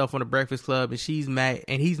defended herself on the Breakfast Club, and she's mad,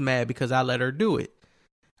 and he's mad because I let her do it.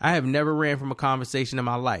 I have never ran from a conversation in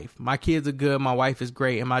my life. My kids are good, my wife is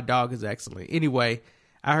great, and my dog is excellent. Anyway,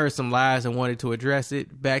 I heard some lies and wanted to address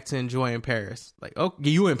it. Back to enjoying Paris. Like, oh,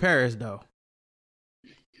 you in Paris though?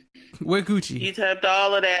 Where Gucci? You tapped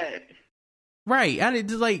all of that. Right. I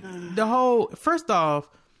did like the whole. First off,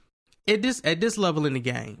 at this level in the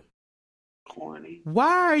game, corny.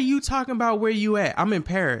 Why are you talking about where you at? I'm in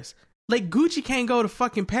Paris. Like, Gucci can't go to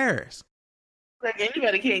fucking Paris. Like,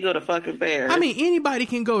 anybody can't go to fucking Paris. I mean, anybody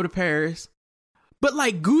can go to Paris, but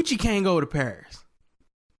like Gucci can't go to Paris.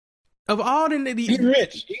 Of all the he's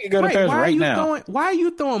rich. He can go to Paris right now. Why are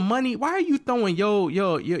you throwing money? Why are you throwing your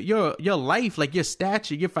life, like your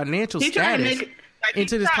stature, your financial status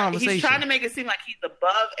into this conversation? He's trying to make it seem like he's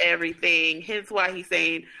above everything. Hence why he's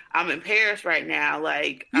saying, I'm in Paris right now.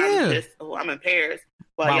 Like, I'm in Paris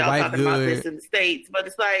while y'all talking about this in the States. But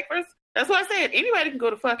it's like, first, that's why I said anybody can go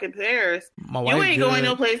to fucking Paris. You ain't going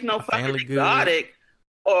no place, no fucking exotic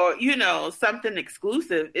or, something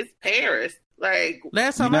exclusive. It's Paris. Like,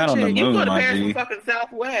 last time I checked, you go to Paris from fucking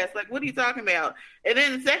Southwest. Like, what are you talking about? And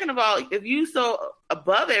then, second of all, if you so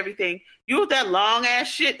above everything, you with that long ass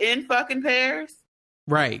shit in fucking Paris.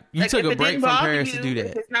 Right. You took a break from Paris to do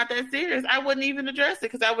that. If it's not that serious, I wouldn't even address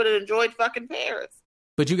it because I would have enjoyed fucking Paris.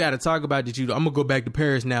 But you got to talk about that. I'm going to go back to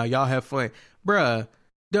Paris now. Y'all have fun. Bruh,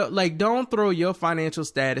 don't throw your financial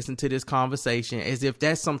status into this conversation as if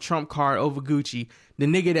that's some trump card over Gucci, the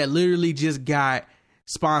nigga that literally just got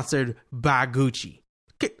sponsored by Gucci.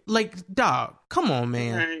 Like, dog, come on,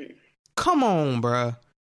 man. Right. Come on, bruh.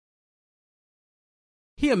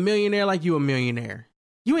 He a millionaire like you a millionaire.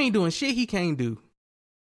 You ain't doing shit he can't do.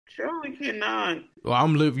 Surely cannot. Well,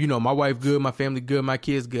 I'm living, my wife good, my family good, my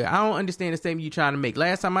kids good. I don't understand the statement you trying to make.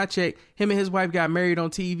 Last time I checked, him and his wife got married on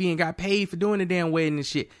TV and got paid for doing the damn wedding and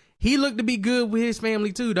shit. He looked to be good with his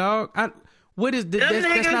family too, dog. That's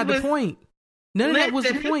not the point. None of that was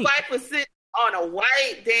the point. His wife was sitting on a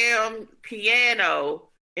white damn piano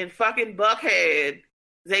in fucking Buckhead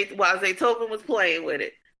while Zaytoven was playing with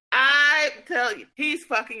it. I tell you, he's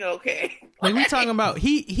fucking okay. Like, we talking about,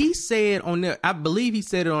 he said on that, I believe he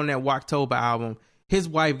said it on that Walktober album, his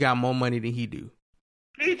wife got more money than he do.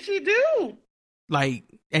 She do. Like,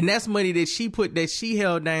 and that's money that she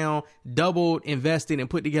held down, doubled, invested, and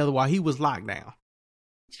put together while he was locked down.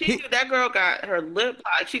 That girl got her lip,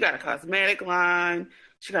 she got a cosmetic line,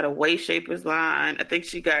 she got a waist shapers line, I think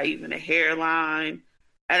she got even a hairline.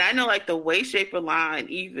 And I know, like, the waist shaper line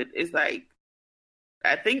even is like,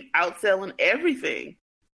 I think outselling everything.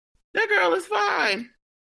 That girl is fine.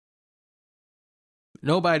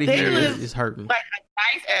 Nobody here is hurting. Like,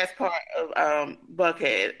 a nice ass part of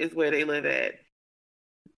Buckhead is where they live at.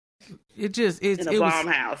 It's in a bomb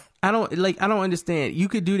house. I don't understand. You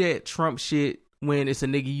could do that Trump shit when it's a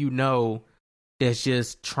nigga that's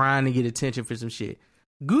just trying to get attention for some shit.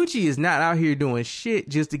 Gucci is not out here doing shit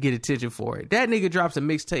just to get attention for it. That nigga drops a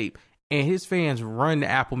mixtape and his fans run to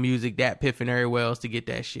Apple Music, that Piff and everywhere else to get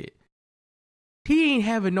that shit. He ain't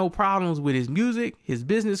having no problems with his music, his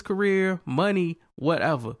business career, money,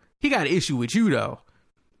 whatever. He got an issue with you though.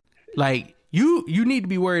 Like, you need to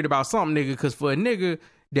be worried about something, nigga, because for a nigga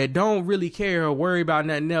that don't really care or worry about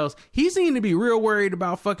nothing else, he seemed to be real worried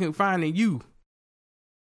about fucking finding you.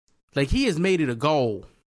 Like, he has made it a goal.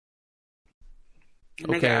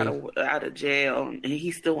 Nigga out of jail, and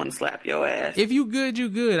he still want to slap your ass. If you good, you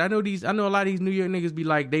good. I know a lot of these New York niggas be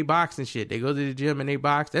like, they box and shit. They go to the gym and they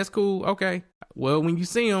box. That's cool. Okay. Well, when you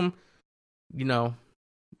see them,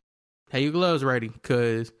 have your gloves ready,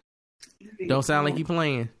 because don't sound like he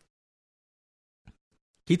playing.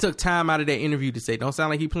 He took time out of that interview to say, don't sound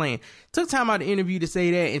like he playing. Took time out of the interview to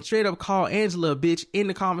say that and straight up call Angela a bitch in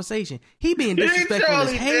the conversation. He being disrespectful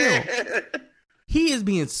as hell. He is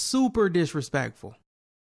being super disrespectful.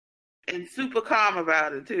 And super calm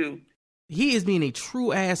about it, too. he is being a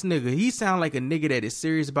true ass nigga. He sound like a nigga that is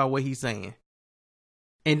serious about what he's saying.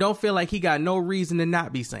 And don't feel like he got no reason to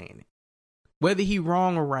not be saying it. Whether he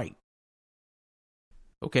wrong or right.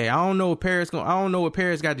 Okay, I don't know what Paris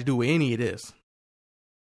got to do with any of this.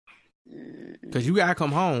 Cause you gotta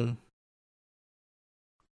come home.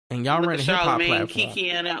 And y'all run a hip hop platform.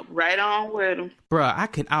 Kikiing up right on with him.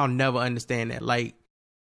 Bruh, I'll never understand that. Like,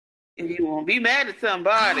 if you won't be mad at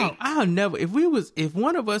somebody. I'll never, if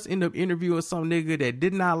one of us end up interviewing some nigga that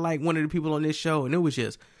did not like one of the people on this show, and it was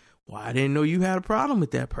just, well, I didn't know you had a problem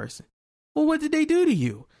with that person. Well, what did they do to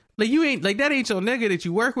you? Like, you ain't, like, that ain't your nigga that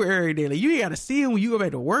you work with every day. Like, you ain't gotta see him when you go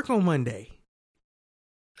back to work on Monday.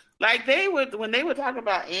 Like, when they would talk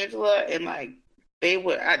about Angela, and like,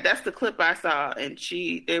 that's the clip I saw, and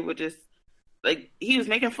they were just, like, he was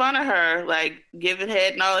making fun of her, like, giving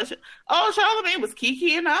head and all that shit. Oh, Charlamagne was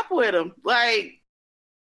kikiing up with him. Like,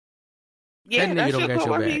 yeah, that's your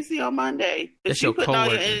coworker you see on Monday. But you putting all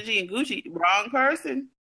your energy in Gucci, wrong person.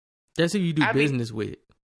 That's who you do business with.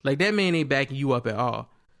 Like, that man ain't backing you up at all.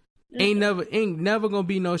 Mm-hmm. Ain't never gonna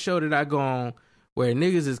be no show that I go on where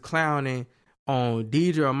niggas is clowning on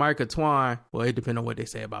Deidre or Micah Twine. Well, it depends on what they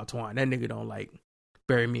say about Twine. That nigga don't like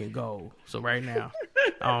bury me in gold. So right now,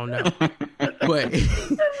 I don't know. But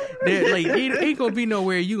like, ain't gonna be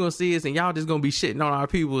nowhere you gonna see us and y'all just gonna be shitting on our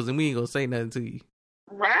peoples and we ain't gonna say nothing to you.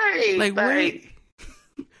 Right. Like wait.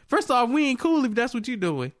 First off, we ain't cool if that's what you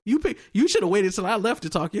doing. You should have waited till I left to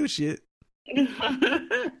talk your shit.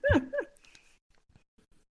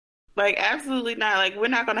 Like, absolutely not. Like,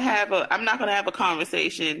 I'm not gonna have a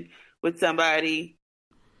conversation with somebody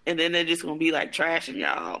and then they're just gonna be like trashing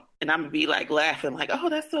y'all and I'm gonna be like laughing like, oh,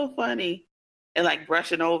 that's so funny, and like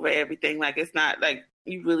brushing over everything like it's not, like,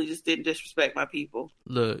 you really just didn't disrespect my people.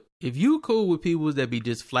 Look, if you cool with people that be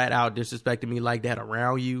just flat out disrespecting me like that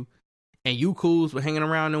around you, and you cool with hanging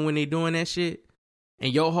around them when they doing that shit,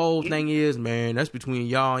 and your whole thing is, man, that's between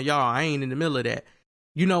y'all and y'all, I ain't in the middle of that.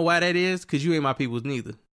 You know why that is? Because you ain't my people's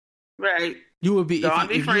neither. Right. You would be,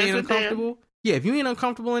 if you ain't uncomfortable. Yeah, if you ain't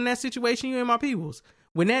uncomfortable in that situation, you ain't my people's.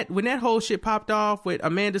 When that whole shit popped off with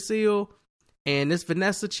Amanda Seale and this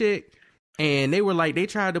Vanessa chick, and they were like, they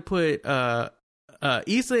tried to put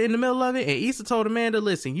Issa in the middle of it, and Issa told Amanda,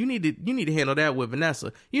 listen, you need to handle that with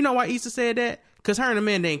Vanessa. You know why Issa said that? Because her and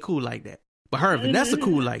Amanda ain't cool like that. But her and Vanessa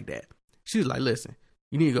cool like that. She was like, listen,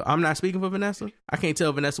 you need to go. I'm not speaking for Vanessa. I can't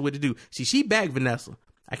tell Vanessa what to do. See, she backed Vanessa.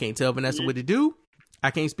 I can't tell Vanessa what to do. I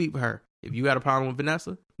can't speak for her. If you got a problem with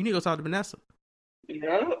Vanessa, you need to go talk to Vanessa.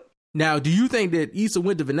 Yep. Now, do you think that Issa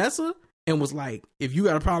went to Vanessa and was like, if you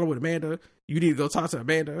got a problem with Amanda, you need to go talk to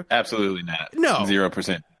Amanda? Absolutely not. No.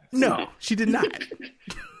 0%. No, she did not.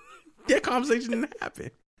 That conversation didn't happen.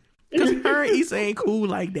 Because her and Issa ain't cool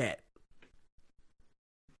like that.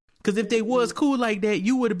 Because if they was cool like that,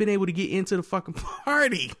 you would have been able to get into the fucking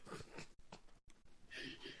party.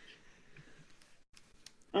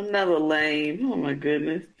 I'm never lame. Oh my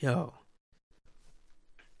goodness. Yo.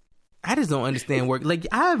 I just don't understand work. Like,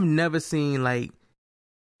 I've never seen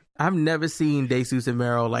DeSuze and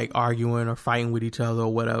Mero like arguing or fighting with each other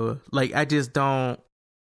or whatever. Like, I just don't.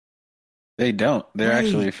 They don't. They're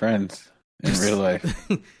actually friends in real life.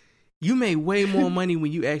 You make way more money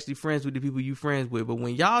when you actually friends with the people you friends with. But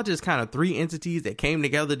when y'all just kind of three entities that came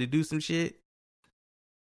together to do some shit,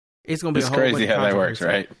 it's going to be a whole crazy how that works,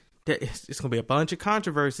 right? It's going to be a bunch of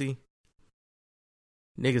controversy.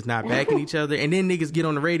 Niggas not backing each other. And then niggas get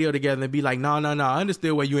on the radio together and be like, no, I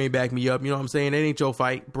understand why you ain't back me up. You know what I'm saying? That ain't your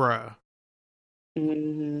fight, bruh.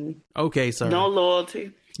 Mm-hmm. Okay, sir. No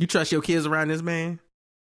loyalty. You trust your kids around this man?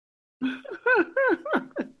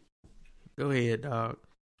 Go ahead, dog.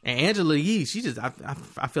 And Angela Yee, she just, I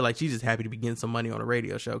feel like she's just happy to be getting some money on a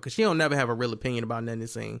radio show because she don't never have a real opinion about nothing to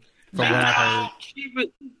sing. From what I've heard,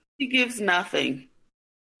 she gives nothing.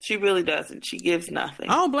 She really doesn't. She gives nothing.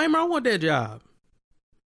 I don't blame her. I want that job.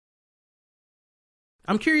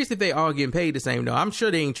 I'm curious if they all getting paid the same though. I'm sure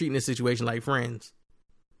they ain't treating this situation like friends.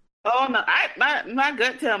 Oh no, my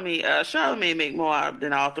gut tell me Charlamagne make more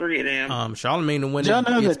than all three of them. Charlamagne the one. Did y'all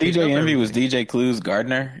know that DJ Envy was DJ Clue's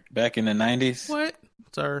gardener back in the 90s? What,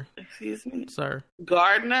 sir? Excuse me, sir.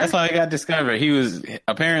 Gardener. That's how he got discovered. He was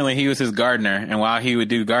his gardener, and while he would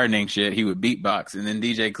do gardening shit, he would beatbox. And then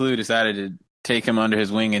DJ Clue decided to take him under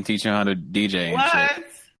his wing and teach him how to DJ. What? And shit.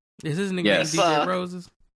 Is his nigga named DJ Roses?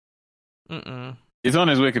 It's on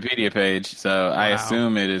his Wikipedia page, so I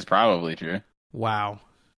assume it is probably true. Wow.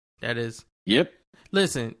 That is. Yep.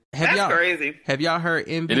 Listen, crazy. Have y'all heard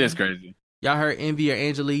Envy? It is crazy. Y'all heard Envy or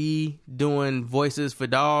Angela Yee doing voices for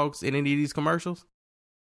dogs in any of these commercials?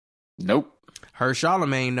 Nope. Heard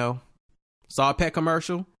Charlamagne though. Saw a pet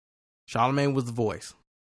commercial. Charlamagne was the voice.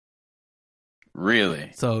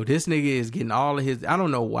 Really? So this nigga is getting all of his. I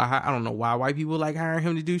don't know why white people like hiring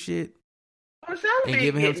him to do shit. Well, Charlamagne and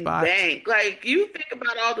giving him getting spots. banked. Like, you think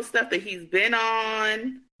about all the stuff that he's been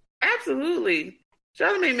on. Absolutely.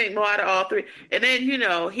 Charlamagne make more out of all three. And then, you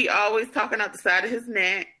know, he always talking out the side of his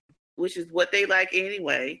neck, which is what they like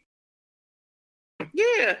anyway.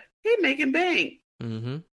 Yeah, he making bank.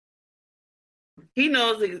 Mm-hmm. He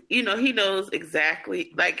knows, you know, he knows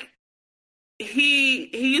exactly. Like,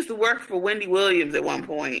 he used to work for Wendy Williams at one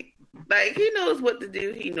point. Like, he knows what to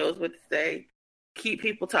do. He knows what to say. Keep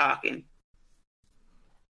people talking.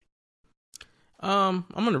 I'm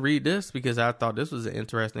gonna read this because I thought this was an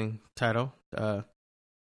interesting title.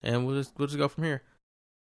 And we'll just go from here.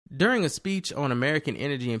 During a speech on American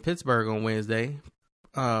energy in Pittsburgh on Wednesday,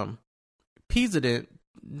 President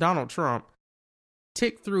Donald Trump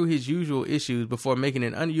ticked through his usual issues before making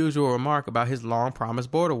an unusual remark about his long-promised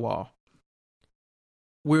border wall.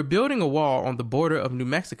 We're building a wall on the border of New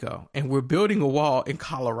Mexico, and we're building a wall in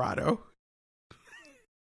Colorado.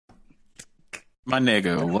 My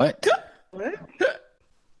nigga, what? What?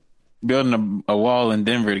 Building a wall in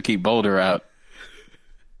Denver to keep Boulder out.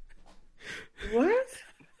 What?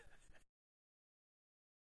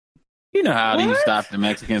 You know how do you stop the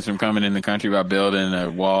Mexicans from coming in the country by building a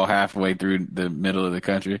wall halfway through the middle of the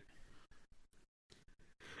country?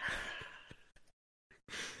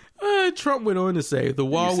 Trump went on to say the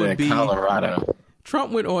wall would be Colorado.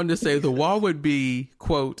 Trump went on to say the wall would be,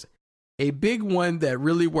 quote, a big one that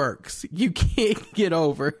really works. You can't get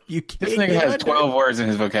over. You can't. This nigga has 12 words in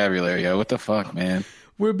his vocabulary, yo. What the fuck, man?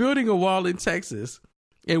 We're building a wall in Texas,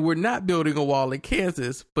 and we're not building a wall in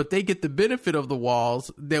Kansas, but they get the benefit of the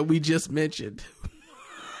walls that we just mentioned.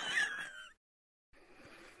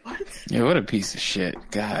 What? Yeah, what a piece of shit.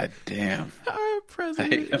 God damn. Our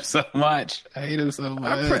president. I hate him so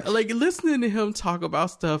much. Like, listening to him talk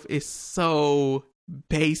about stuff is so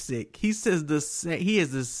basic. He says he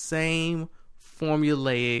has the same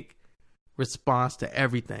formulaic response to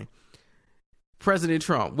everything. President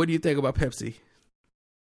Trump, what do you think about Pepsi?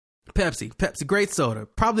 Pepsi, great soda.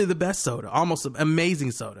 Probably the best soda. Almost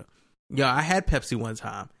amazing soda. Yeah, I had Pepsi one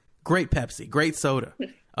time. Great Pepsi, great soda.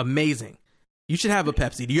 Amazing. You should have a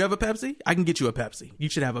Pepsi. Do you have a Pepsi? I can get you a Pepsi. You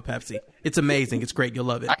should have a Pepsi. It's amazing. It's great. You'll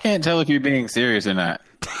love it. I can't tell if you're being serious or not.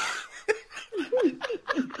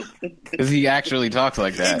 Because he actually talks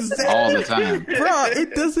like that all the time. Bro,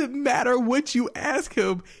 it doesn't matter what you ask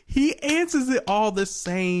him. He answers it all the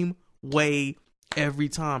same way every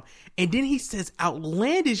time. And then he says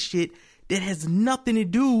outlandish shit that has nothing to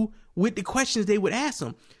do with the questions they would ask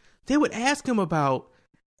him. They would ask him about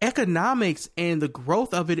economics and the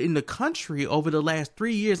growth of it in the country over the last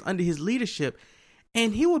 3 years under his leadership.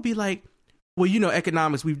 And he would be like, well, you know,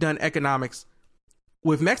 economics, we've done economics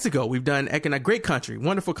with Mexico. We've done great country,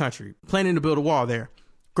 wonderful country, planning to build a wall there.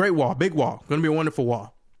 Great wall, big wall, going to be a wonderful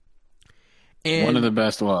wall. And one of the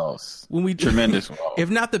best walls. Tremendous wall. If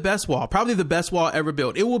not the best wall, probably the best wall ever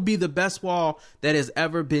built. It will be the best wall that has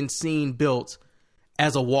ever been seen built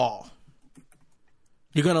as a wall.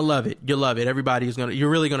 You're going to love it. You'll love it. You're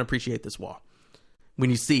really going to appreciate this wall. When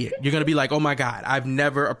you see it, you're going to be like, oh my God, I've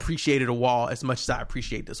never appreciated a wall as much as I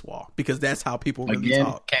appreciate this wall, because that's how people really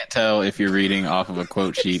talk. Can't tell if you're reading off of a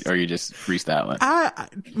quote sheet or you're just freestyling.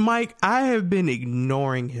 Mike, I have been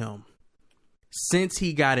ignoring him since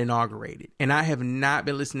he got inaugurated, and I have not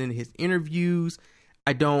been listening to his interviews.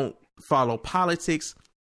 I don't follow politics.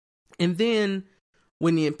 And then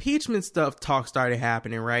when the impeachment talk started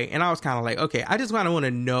happening, right? And I was kind of like, okay, I just kind of want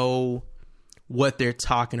to know what they're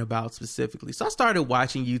talking about specifically. So I started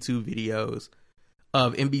watching YouTube videos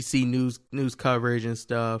of NBC news coverage and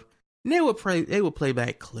stuff. And they would play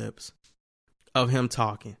back clips of him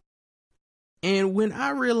talking. And when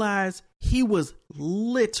I realized he was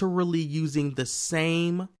literally using the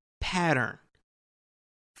same pattern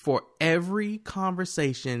for every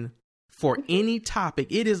conversation, for any topic,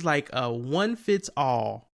 it is like a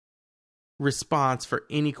one-fits-all response for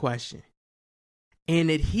any question. And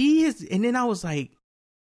then I was like,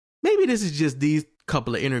 maybe this is just these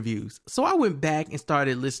couple of interviews. So I went back and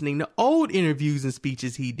started listening to old interviews and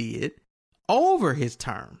speeches he did over his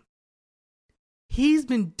term. He's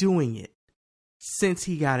been doing it since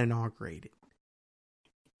he got inaugurated.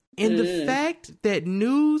 And the fact that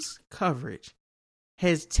news coverage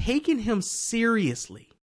has taken him seriously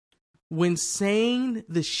when saying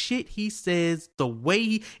the shit he says, the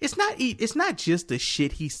way it's not just the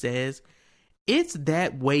shit he says, it's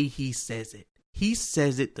that way he says it. He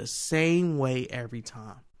says it the same way every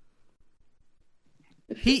time.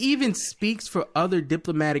 He even speaks for other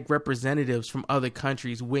diplomatic representatives from other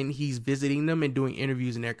countries when he's visiting them and doing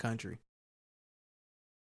interviews in their country.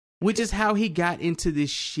 which is how he got into this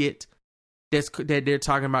shit that they're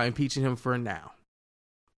talking about impeaching him for now.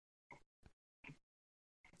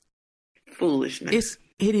 Foolishness.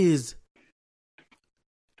 It is.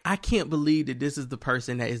 I can't believe that this is the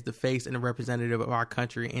person that is the face and the representative of our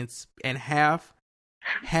country, and half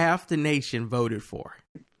the nation voted for.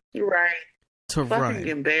 You're right. To run. Fucking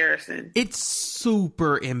embarrassing. It's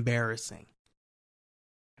super embarrassing.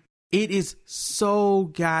 It is so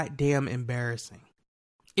goddamn embarrassing.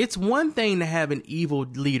 It's one thing to have an evil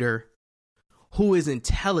leader who is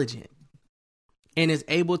intelligent and is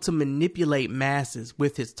able to manipulate masses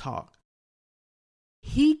with his talk.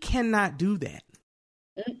 He cannot do that.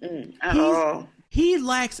 At all. He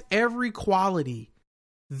lacks every quality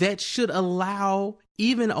that should allow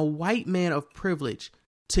even a white man of privilege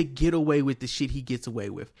to get away with the shit he gets away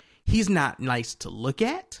with. He's not nice to look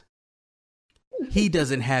at. He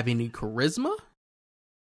doesn't have any charisma.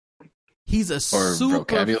 He's a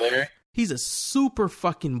vocabulary. He's a super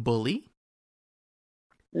fucking bully.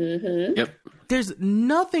 Mm-hmm. Yep. There's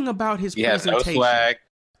nothing about his presentation. Has no swag.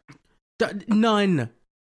 None.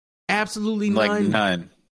 Absolutely none. Like none.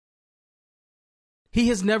 He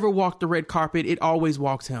has never walked the red carpet. It always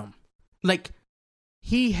walks him. Like,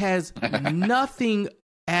 he has nothing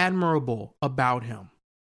admirable about him.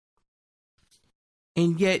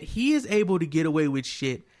 And yet he is able to get away with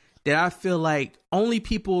shit that I feel like only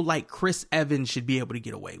people like Chris Evans should be able to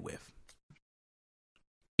get away with.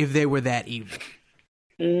 If they were that evil.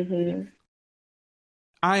 Mm-hmm.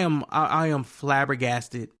 I am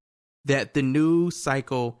flabbergasted that the news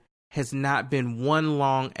cycle has not been one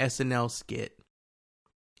long SNL skit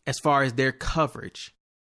as far as their coverage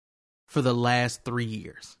for the last 3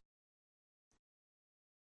 years.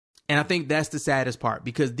 And I think that's the saddest part,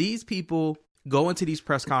 because these people go into these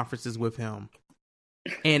press conferences with him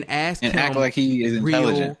and ask him act like he is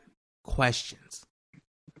intelligent. Real questions.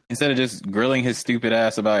 Instead of just grilling his stupid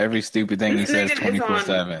ass about every stupid thing he says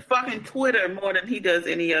 24/7. Fucking Twitter more than he does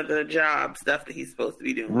any other job stuff that he's supposed to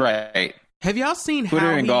be doing. Right. Have y'all seen Twitter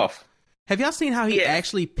how and golf? Have y'all seen how he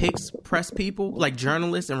actually picks press people, like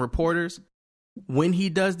journalists and reporters, when he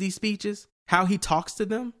does these speeches? How he talks to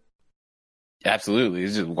them? Absolutely.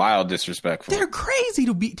 It's just wild disrespectful. They're crazy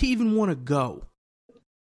to even want to go.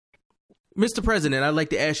 Mr. President, I'd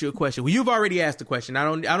like to ask you a question. Well, you've already asked the question. I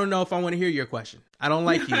don't know if I want to hear your question. I don't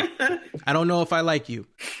like you. I don't know if I like you.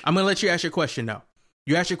 I'm going to let you ask your question, though.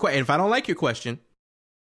 You ask your question. If I don't like your question,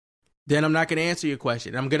 then I'm not going to answer your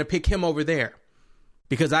question. I'm going to pick him over there.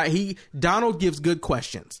 Because Donald gives good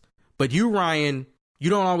questions. But you, Ryan, you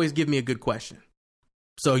don't always give me a good question.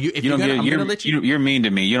 So I'm going to let you. You're mean to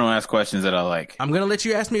me. You don't ask questions that I like. I'm going to let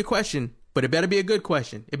you ask me a question, but it better be a good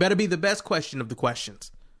question. It better be the best question of the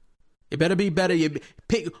questions. It better be better.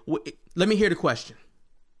 Let me hear the question.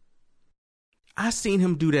 I seen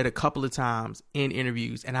him do that a couple of times in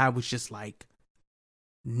interviews, and I was just like,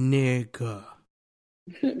 nigga.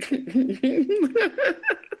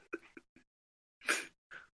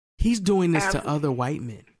 He's doing this to other white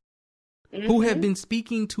men who have been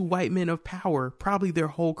speaking to white men of power probably their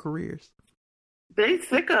whole careers. They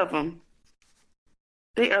sick of him.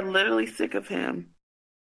 They are literally sick of him.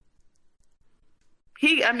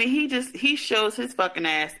 He shows his fucking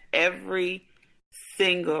ass every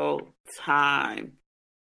single time.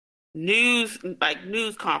 News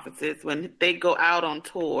conferences, when they go out on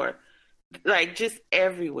tour, like just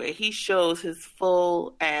everywhere. He shows his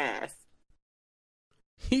full ass.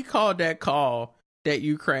 He called that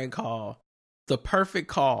Ukraine call, the perfect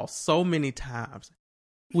call so many times,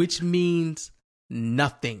 which means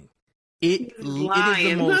nothing. It is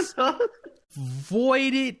the most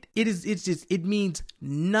voided. It means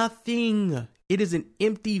nothing. It is an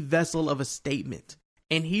empty vessel of a statement.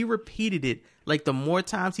 And he repeated it. Like, the more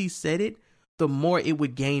times he said it, the more it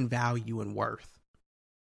would gain value and worth.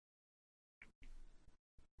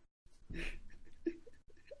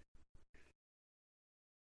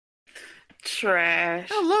 Trash.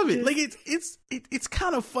 I love it. Like, it's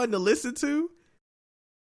kind of fun to listen to,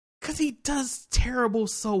 because he does terrible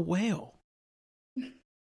so well.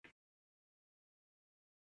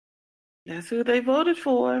 That's who they voted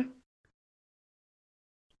for.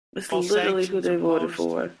 It's literally who they voted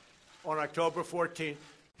for. On October 14th,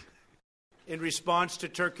 in response to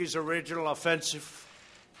Turkey's original offensive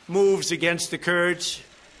moves against the Kurds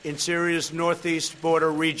in Syria's northeast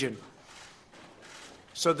border region.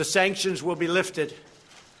 So the sanctions will be lifted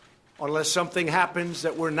unless something happens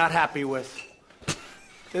that we're not happy with.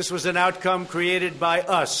 This was an outcome created by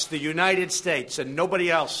us, the United States, and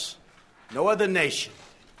nobody else, no other nation.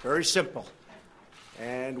 Very simple.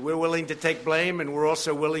 And we're willing to take blame, and we're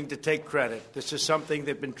also willing to take credit. This is something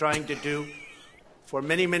they've been trying to do for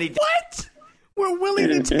many, many What? We're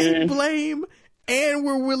willing to take blame and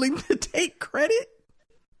we're willing to take credit?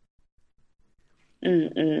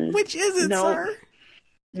 Which is it, sir?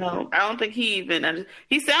 No, I don't think he even...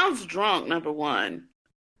 He sounds drunk, number one.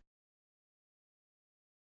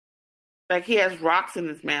 Like he has rocks in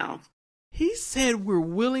his mouth. He said we're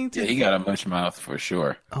willing to... Yeah, he got a mush mouth for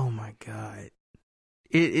sure. Oh, my God.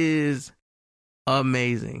 It is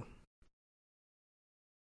amazing.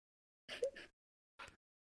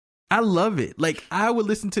 I love it. Like, I would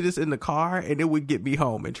listen to this in the car and it would get me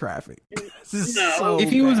home in traffic. This is so if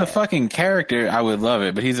he was a bad. fucking character, I would love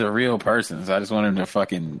it, but he's a real person, so I just want him to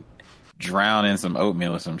fucking drown in some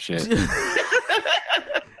oatmeal or some shit.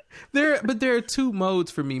 But there are two modes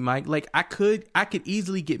for me, Mike. Like, I could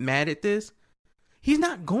easily get mad at this. He's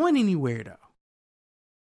not going anywhere, though.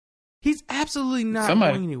 He's absolutely not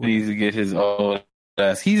Somebody going anywhere. needs to get his old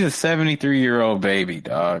ass. He's a 73-year-old baby,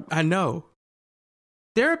 dog. I know.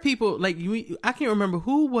 There are people like you. I can't remember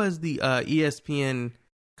who was the ESPN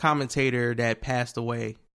commentator that passed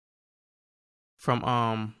away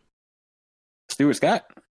from Stuart Scott.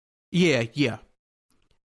 Yeah.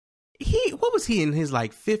 What was he in his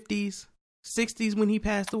like 50s, 60s when he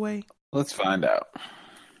passed away? Let's find out.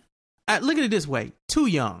 Look at it this way: too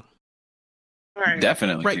young. Right.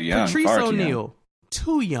 Definitely too young. Patrice Far too O'Neal, young.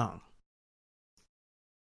 too young.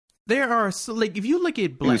 There are like if you look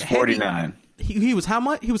at He was 49. He was how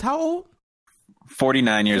much? He was how old?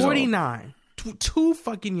 49 years 49. Too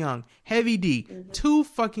fucking young. Heavy D. Too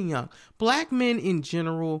fucking young. Black men in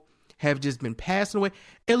general have just been passing away.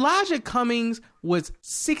 Elijah Cummings was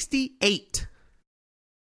 68.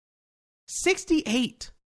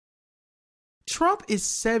 68. Trump is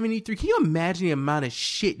 73. Can you imagine the amount of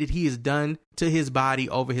shit that he has done to his body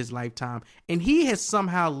over his lifetime? And he has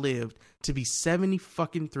somehow lived to be 70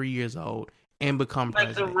 fucking 3 years old and become like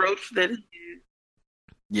president. the roach that he is.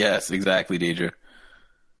 Yes, exactly, Deidre.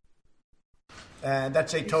 And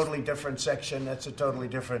that's a totally different section. That's a totally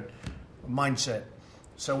different mindset.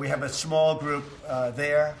 So we have a small group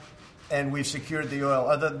there, and we've secured the oil.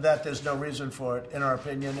 Other than that, there's no reason for it, in our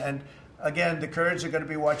opinion. And again, the Kurds are going to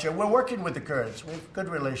be watching. We're working with the Kurds. We have a good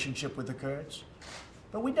relationship with the Kurds.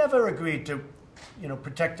 But we never agreed to,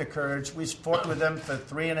 protect the Kurds. We fought with them for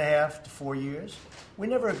 3.5 to 4 years. We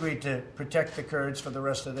never agreed to protect the Kurds for the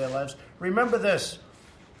rest of their lives. Remember this.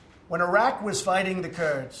 When Iraq was fighting the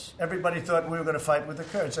Kurds, everybody thought we were going to fight with the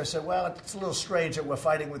Kurds. I said, well, it's a little strange that we're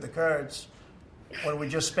fighting with the Kurds when we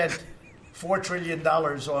just spent $4 trillion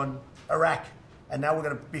on Iraq, and now we're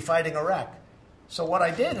going to be fighting Iraq. So what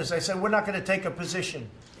I did is I said, we're not going to take a position.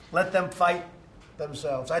 Let them fight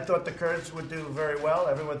themselves. I thought the Kurds would do very well.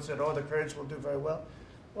 Everyone said, the Kurds will do very well.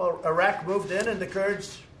 Well, Iraq moved in and the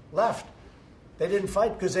Kurds left. They didn't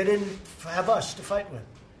fight because they didn't have us to fight with.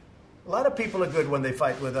 A lot of people are good when they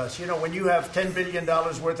fight with us. When you have $10 billion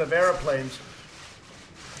worth of airplanes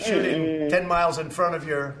shooting 10 miles in front of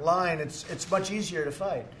your line, it's much easier to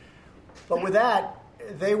fight. But with that,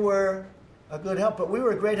 they were a good help. But we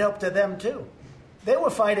were a great help to them, too. They were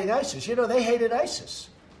fighting ISIS. They hated ISIS.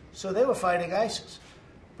 So they were fighting ISIS.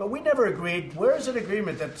 But we never agreed. Where is an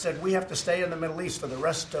agreement that said we have to stay in the Middle East for the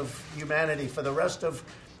rest of humanity, for the rest of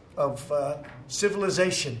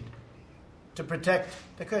civilization, to protect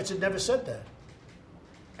the Kurds? It never said that.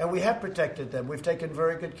 And we have protected them. We've taken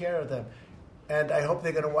very good care of them. And I hope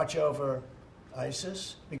they're going to watch over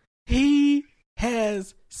ISIS. He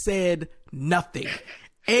has said nothing.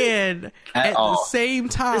 And at the same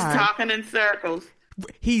time, just talking in circles.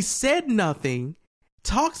 He said nothing,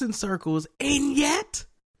 talks in circles, and yet,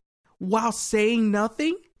 while saying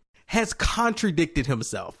nothing, has contradicted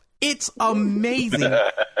himself. It's amazing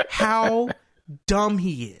how dumb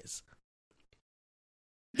he is.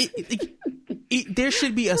 There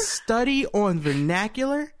should be a study on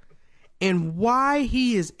vernacular and why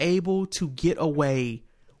he is able to get away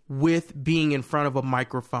with being in front of a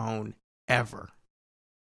microphone ever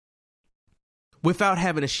without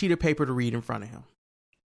having a sheet of paper to read in front of him.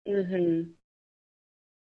 Mm-hmm.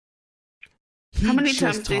 How many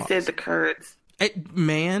times did he say the Kurds?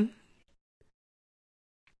 Man,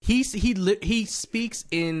 he speaks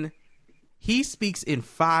in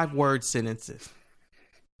 5-word sentences.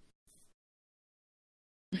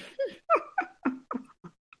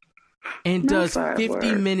 And does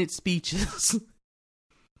 50-minute speeches.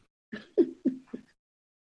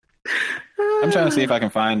 I'm trying to see if I can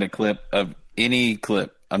find a clip of any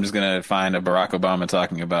clip. I'm just going to find a Barack Obama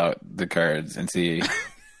talking about the Kurds and see.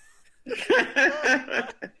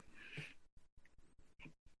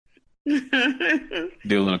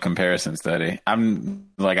 Do a little comparison study. I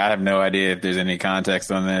have no idea if there's any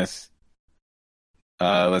context on this.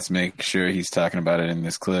 Let's make sure he's talking about it in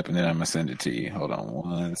this clip, and then I'm going to send it to you. Hold on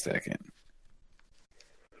 1 second.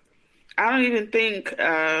 I don't even think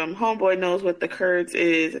Homeboy knows what the Kurds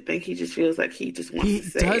is. I think he just feels like he just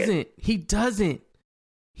wants to say it. He doesn't.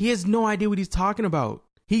 He has no idea what he's talking about.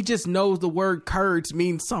 He just knows the word Kurds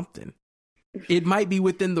means something. It might be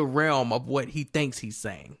within the realm of what he thinks he's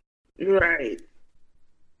saying. Right.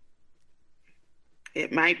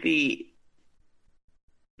 It might be.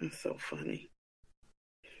 That's so funny.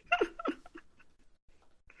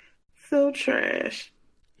 So trash.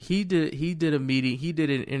 He did a meeting. He did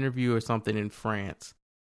an interview or something in France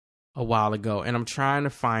a while ago, and I'm trying to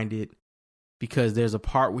find it because there's a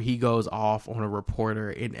part where he goes off on a reporter,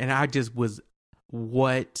 and I just was,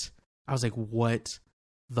 what? I was like, what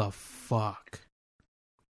the fuck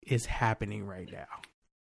is happening right now?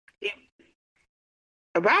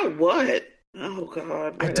 About what? Oh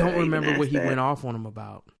God! I don't remember what he went off on him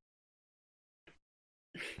about.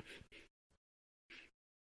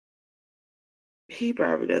 He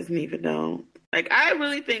probably doesn't even know. Like, I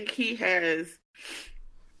really think he has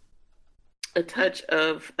a touch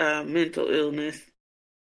of mental illness.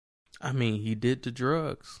 I mean, he did the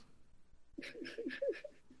drugs.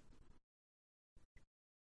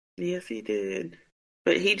 Yes, he did.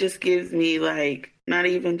 But he just gives me, like, not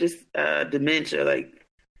even just dementia. Like,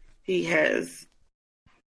 he has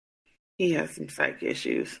some psych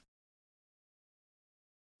issues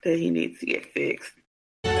that he needs to get fixed.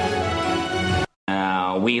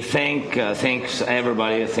 We thanks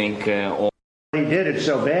everybody. All. He did it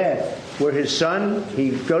so bad. Where his son,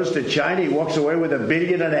 he goes to China, he walks away with $1.5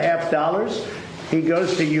 billion. He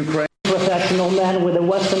goes to Ukraine. Professional man with a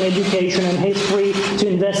Western education and history to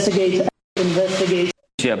investigate.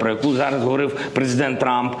 Про яку зараз говорив президент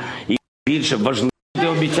Трамп, і більше важливі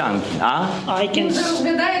обіцянки, I can.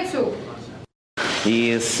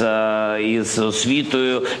 із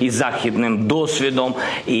освітою, із західним досвідом,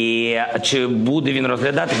 і чи буде він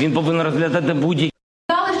розглядати? Він повинен розглядати будь-які.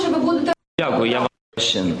 Дякую, я вам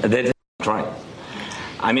That's right.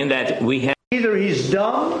 I mean that we have. Either he's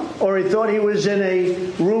dumb, or he thought he was in a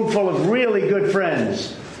room full of really good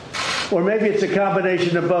friends, or maybe it's a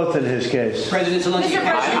combination of both in his case. President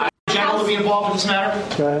Zelensky, general be involved in this matter.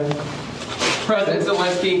 Go ahead. President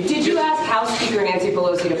Zelensky. Did you ask House Speaker Nancy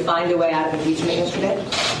Pelosi to find a way out of impeachment yesterday?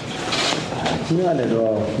 Not at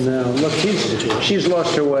all. No. Look, she's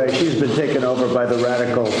lost her way. She's been taken over by the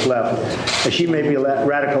radical left. She may be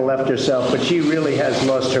radical left herself, but she really has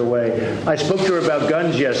lost her way. I spoke to her about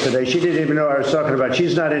guns yesterday. She didn't even know what I was talking about.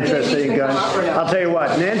 She's not interested in guns. I'll tell you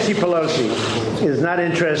what, Nancy Pelosi is not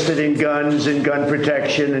interested in guns and gun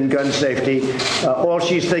protection and gun safety. All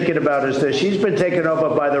she's thinking about is this. She's been taken over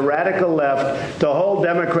by the radical left, the whole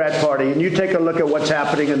Democrat Party, and you take a look at what's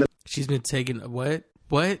happening in the... She's been taken... What?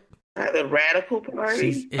 The radical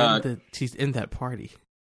party? She's in that party.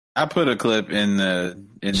 I put a clip in the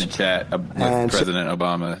chat with President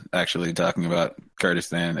Obama actually talking about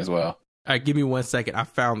Kurdistan as well. All right, give me 1 second. I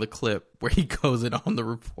found the clip where he goes in on the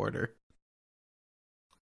reporter.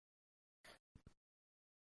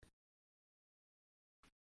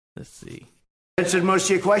 Let's see. Answered most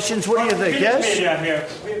of your questions. What do you think? Yes? Here.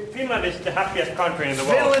 Finland is the happiest country in the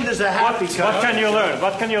world. Finland is a happy country. What can you learn?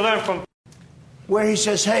 What can you learn from? Where he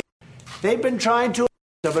says, hey, they've been trying to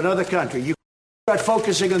of another country. You start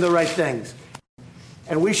focusing on the right things.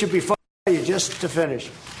 And we should be focusing just to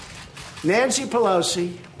finish. Nancy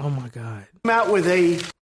Pelosi. Oh, my God. Came out with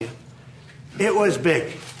it was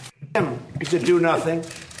big. To do nothing.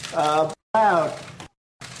 About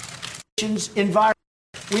environment.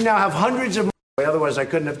 We now have hundreds of more. Otherwise, I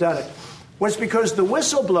couldn't have done it. Was because the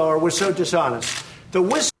whistleblower was so dishonest. The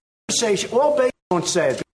whistleblower, all Baker won't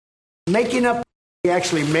say it. Making up, he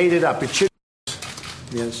actually made it up. It should.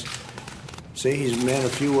 Yes. See, he's a man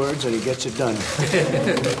of few words and he gets it done.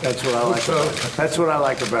 That's what I like. That's what I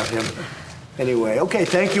like about him. Anyway, okay,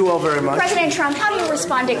 thank you all very much. President Trump, how do you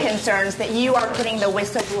respond to concerns that you are putting the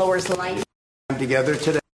whistleblower's life together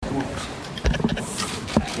today?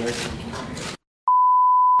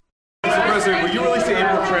 Mr. President, will you release the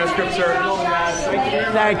April transcript, sir?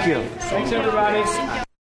 Thank you. Thanks, everybody.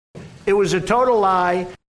 It was a total lie.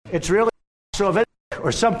 It's really Soviet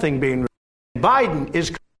or something being. Biden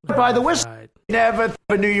is by the whistle. Never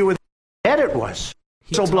knew you were the head it was.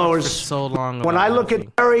 Whistleblowers. So long. When I look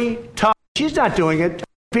at Terry, Tom, she's not doing it.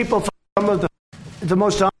 People, some of the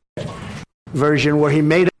most version where he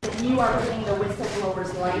made it. You are putting the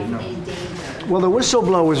whistleblower's life in danger. Well, the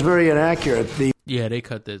whistleblower was very inaccurate. Yeah, they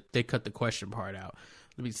cut the question part out.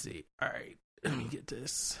 Let me see. All right, let me get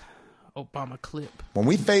this Obama clip. When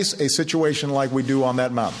we face a situation like we do on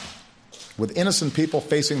that mountain, with innocent people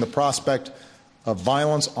facing the prospect of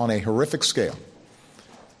violence on a horrific scale,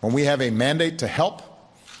 when we have a mandate to help,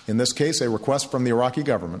 in this case a request from the Iraqi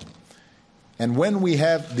government, and when we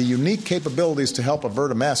have the unique capabilities to help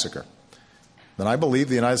avert a massacre, then I believe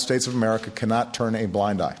the United States of America cannot turn a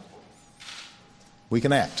blind eye. We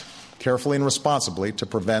can act carefully and responsibly to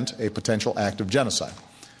prevent a potential act of genocide.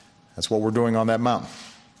 That's what we're doing on that mountain.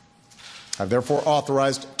 I've therefore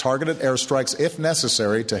authorized targeted airstrikes, if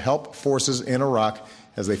necessary, to help forces in Iraq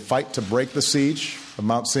as they fight to break the siege of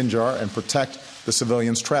Mount Sinjar and protect the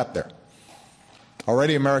civilians trapped there.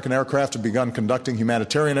 Already, American aircraft have begun conducting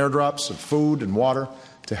humanitarian airdrops of food and water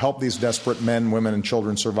to help these desperate men, women, and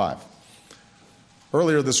children survive.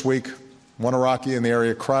 Earlier this week, one Iraqi in the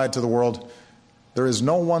area cried to the world, "There is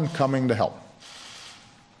no one coming to help."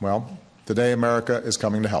 Well, today America is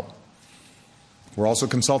coming to help. We're also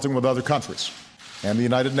consulting with other countries and the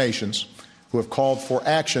United Nations who have called for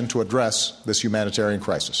action to address this humanitarian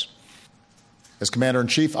crisis. As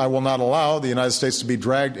Commander-in-Chief, I will not allow the United States to be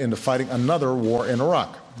dragged into fighting another war in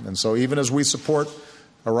Iraq. And so even as we support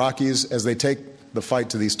Iraqis as they take the fight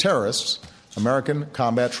to these terrorists, American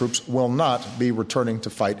combat troops will not be returning to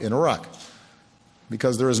fight in Iraq,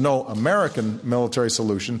 because there is no American military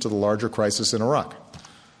solution to the larger crisis in Iraq.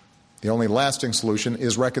 The only lasting solution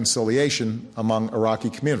is reconciliation among Iraqi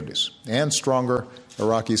communities and stronger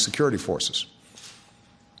Iraqi security forces.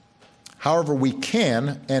 However, we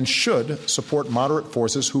can and should support moderate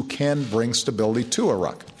forces who can bring stability to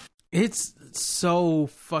Iraq. It's so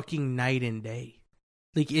fucking night and day.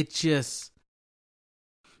 Like, it just...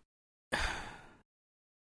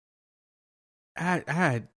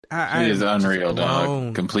 It is unreal,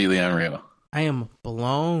 dog. Completely unreal. I am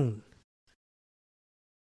blown.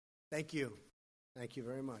 Thank you. Thank you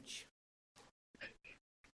very much.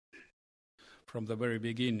 From the very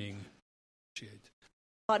beginning.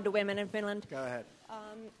 On to women in Finland. Go ahead.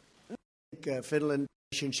 Finland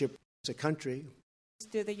relationship as a country.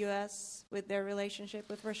 Do the U.S. with their relationship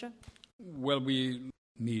with Russia? Well, we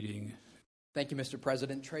meeting. Thank you, Mr.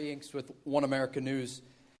 President. Trey Inks with One America News.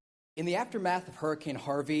 In the aftermath of Hurricane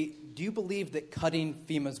Harvey, do you believe that cutting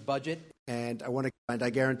FEMA's budget? And I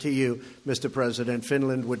guarantee you, Mr. President,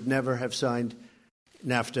 Finland would never have signed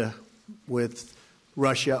NAFTA with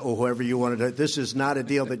Russia or whoever you wanted to. This is not a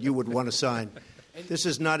deal that you would want to sign. This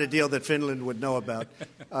is not a deal that Finland would know about.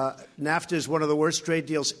 NAFTA is one of the worst trade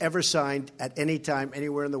deals ever signed at any time,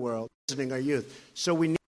 anywhere in the world, visiting our youth. So we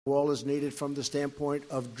need a wall is needed from the standpoint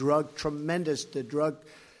of the drug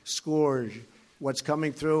scourge, what's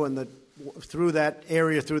coming through and through that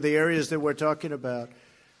area, through the areas that we're talking about.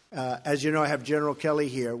 As you know, I have General Kelly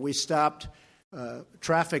here. We stopped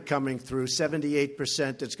traffic coming through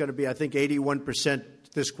 78%. It's going to be, I think, 81%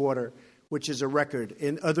 this quarter, which is a record.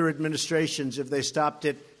 In other administrations, if they stopped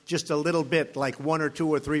it just a little bit, like 1 or 2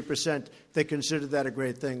 or 3%, they considered that a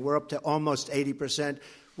great thing. We're up to almost 80%.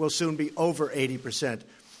 We'll soon be over 80%.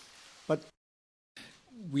 But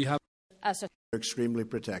we have extremely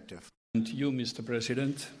protective. And you, Mr.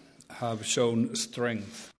 President, have shown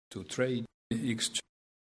strength to trade exchange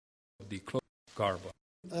of the carbon.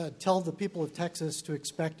 Tell the people of Texas to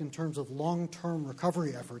expect in terms of long-term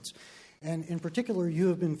recovery efforts. And in particular, you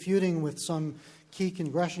have been feuding with some key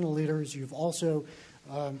congressional leaders. You've also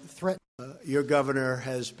threatened. Your governor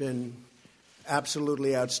has been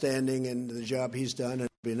absolutely outstanding in the job he's done. It'd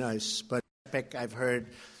be nice. But epic, I've heard,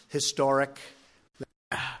 historic.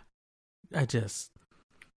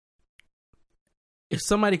 If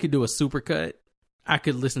somebody could do a supercut, I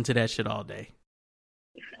could listen to that shit all day.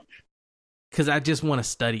 Because I just want to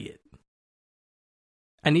study it.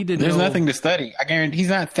 I need to know. There's nothing to study. I guarantee he's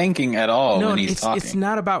not thinking at all when he's talking. It's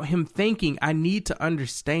not about him thinking. I need to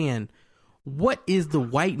understand what is the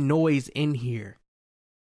white noise in here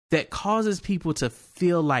that causes people to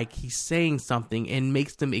feel like he's saying something and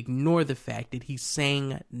makes them ignore the fact that he's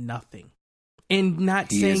saying nothing. And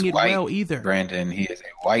not saying it well either. Brandon, he is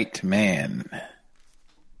a white man.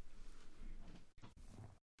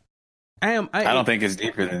 I don't think it's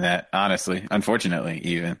deeper than that, honestly. Unfortunately,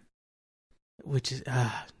 even. Which is,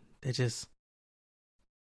 that just.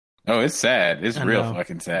 Oh, it's sad. It's real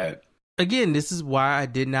fucking sad. Again, this is why I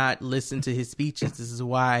did not listen to his speeches. This is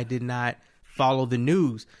why I did not follow the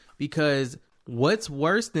news. Because what's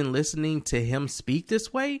worse than listening to him speak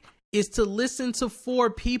this way is to listen to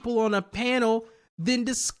 4 people on a panel, then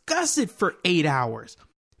discuss it for 8 hours.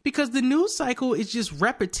 Because the news cycle is just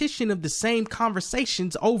repetition of the same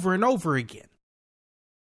conversations over and over again.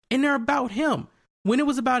 And they're about him. When it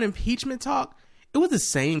was about impeachment talk, it was the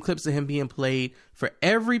same clips of him being played for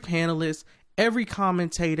every panelist, every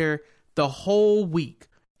commentator, the whole week.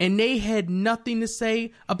 And they had nothing to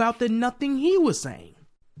say about the nothing he was saying.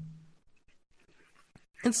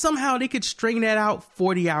 And somehow they could string that out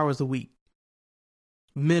 40 hours a week.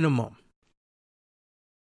 Minimum.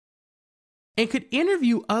 And could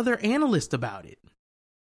interview other analysts about it.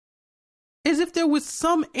 As if there was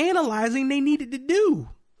some analyzing they needed to do.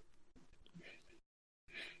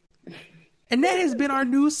 And that has been our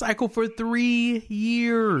news cycle for 3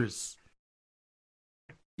 years.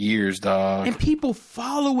 Years, dog. And people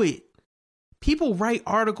follow it. People write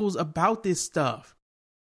articles about this stuff.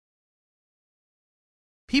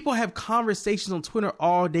 People have conversations on Twitter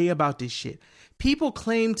all day about this shit. People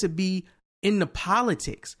claim to be into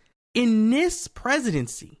politics. In this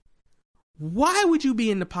presidency, why would you be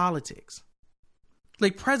into politics?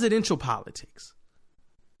 Like presidential politics.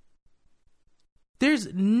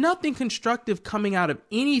 There's nothing constructive coming out of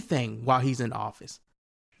anything while he's in office.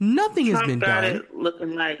 Nothing has been done. It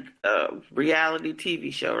looking like a reality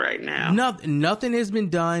TV show right now. Nothing has been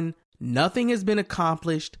done. Nothing has been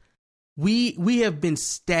accomplished. We have been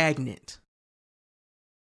stagnant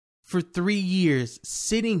for 3 years,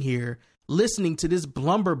 sitting here listening to this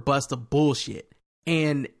blumberbust of bullshit,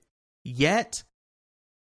 and yet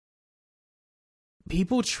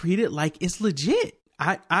people treat it like it's legit.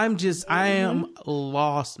 I am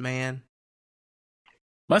lost, man.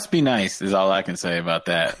 Must be nice is all I can say about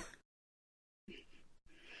that.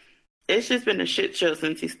 It's just been a shit show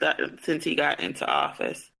since he got into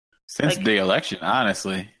office. Since the election,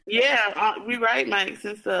 honestly. Yeah, we're right, Mike.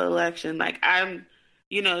 Since the election,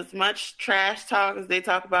 as much trash talk as they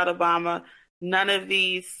talk about Obama, none of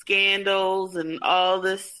these scandals and all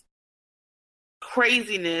this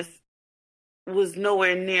craziness was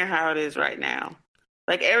nowhere near how it is right now.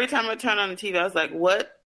 Like, every time I turn on the TV, I was like,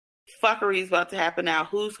 what fuckery is about to happen now?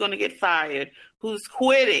 Who's going to get fired? Who's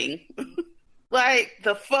quitting? Like,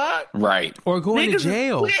 the fuck? Right. Or going Niggas to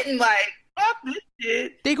jail. Is quitting, like, fuck this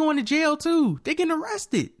shit. They going to jail, too. They getting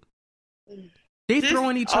arrested. They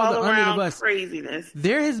throwing each other under the bus. Craziness.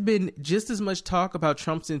 There has been just as much talk about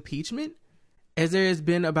Trump's impeachment as there has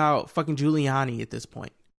been about fucking Giuliani at this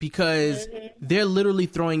point. Because they're literally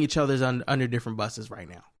throwing each other's under different buses right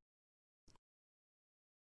now.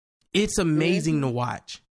 It's amazing to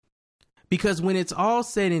watch. Because when it's all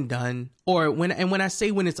said and done, when I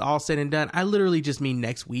say when it's all said and done, I literally just mean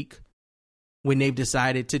next week, when they've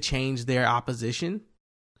decided to change their opposition,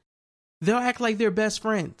 they'll act like they're best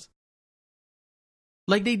friends.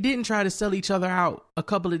 Like they didn't try to sell each other out a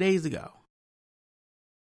couple of days ago.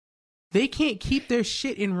 They can't keep their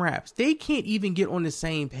shit in wraps. They can't even get on the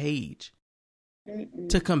same page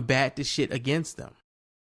to combat the shit against them.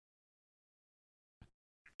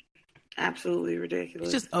 Absolutely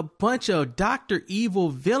ridiculous. It's just a bunch of Dr. Evil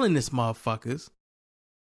villainous motherfuckers.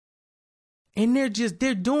 And they're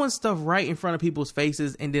doing stuff right in front of people's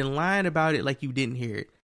faces and then lying about it like you didn't hear it.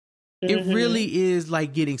 It really is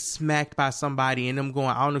like getting smacked by somebody and them going,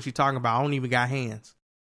 I don't know what you're talking about. I don't even got hands.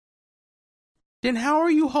 Then how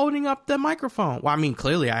are you holding up the microphone? Well, I mean,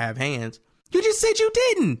 clearly I have hands. You just said you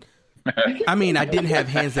didn't. I mean, I didn't have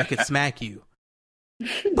hands that could smack you.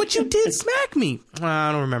 But you did smack me.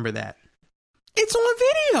 I don't remember that. It's on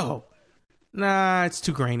video. Nah, it's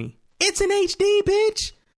too grainy. It's in HD,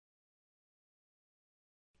 bitch.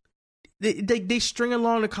 They string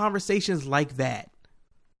along the conversations like that.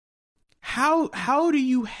 How do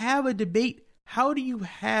you have a debate? How do you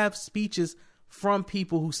have speeches from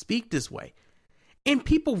people who speak this way? And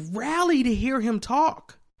people rally to hear him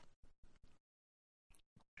talk.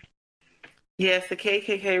 Yes, the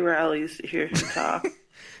KKK rallies to hear him talk.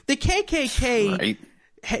 The KKK, right.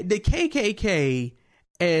 The KKK,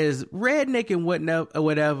 as redneck and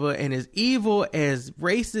whatever, and as evil, as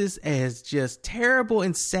racist, as just terrible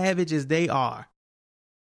and savage as they are,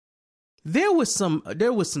 there was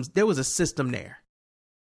a system there.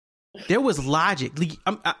 There was logic.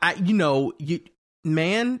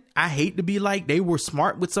 Man, I hate to be like they were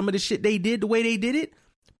smart with some of the shit they did the way they did it,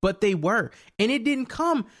 but they were. And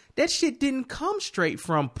that shit didn't come straight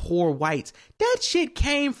from poor whites. That shit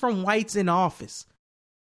came from whites in office.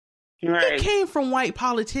 Right. It came from white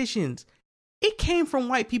politicians. It came from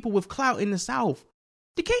white people with clout in the South.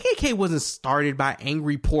 The KKK wasn't started by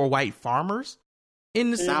angry poor white farmers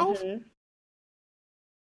in the South.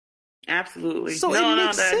 Absolutely. So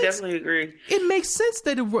I definitely agree. It makes sense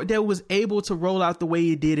that it was able to roll out the way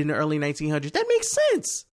it did in the early 1900s. That makes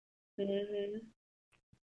sense.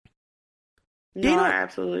 No, I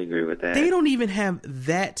absolutely agree with that. They don't even have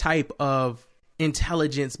that type of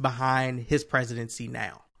intelligence behind his presidency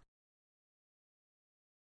now.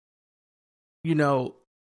 I'm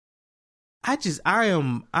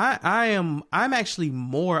actually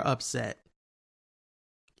more upset.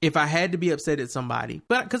 If I had to be upset at somebody,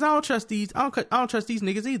 but because I don't trust these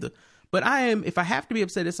niggas either. But if I have to be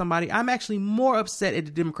upset at somebody, I'm actually more upset at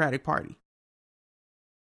the Democratic Party.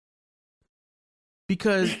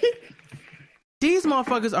 Because these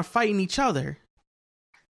motherfuckers are fighting each other.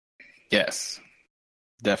 Yes,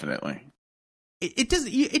 definitely.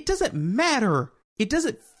 It doesn't matter. It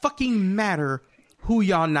doesn't fucking matter who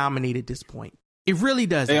y'all nominate at this point. It really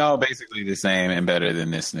doesn't. They all basically the same and better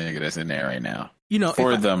than this nigga that's in there right now. You know,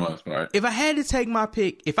 for the most part. If I had to take my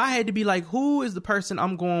pick, if I had to be like, who is the person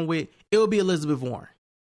I'm going with, it would be Elizabeth Warren.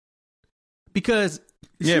 Because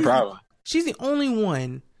probably. She's the only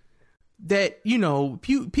one that, you know,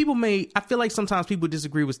 people I feel like sometimes people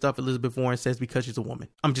disagree with stuff Elizabeth Warren says because she's a woman.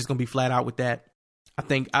 I'm just going to be flat out with that.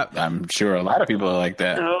 I'm sure a lot of people are like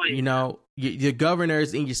that. You know, your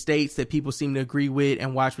governors in your states that people seem to agree with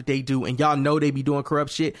and watch what they do, and y'all know they be doing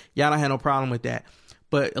corrupt shit. Y'all don't have no problem with that.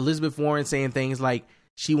 But Elizabeth Warren saying things like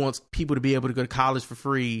she wants people to be able to go to college for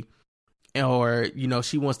free, or, you know,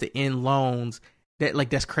 she wants to end loans.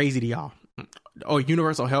 That's crazy to y'all. Or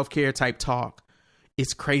universal health care type talk.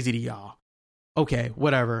 It's crazy to y'all. Okay,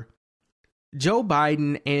 whatever. Joe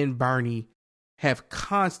Biden and Bernie have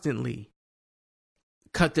constantly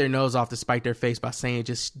cut their nose off to spite their face by saying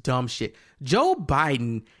just dumb shit. Joe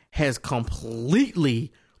Biden has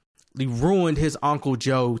completely ruined his Uncle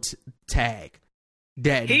Joe tag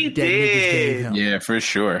that niggas gave him. Yeah, for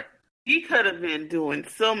sure. He could have been doing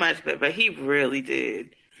so much better, but he really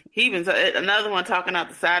did. He even another one talking out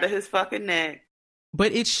the side of his fucking neck.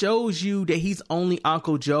 But it shows you that he's only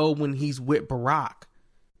Uncle Joe when he's with Barack.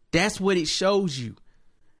 That's what it shows you.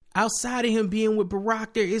 Outside of him being with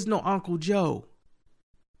Barack, there is no Uncle Joe.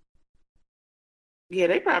 Yeah,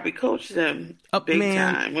 they probably coached him big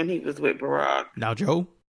time when he was with Barack. Now, Joe,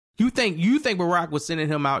 you think Barack was sending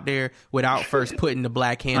him out there without first putting the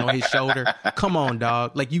black hand on his shoulder? Come on,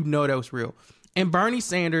 dog. Like, you know that was real. And Bernie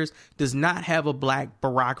Sanders does not have a black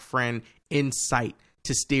Barack friend in sight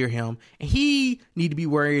to steer him. And he need to be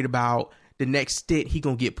worried about the next stint he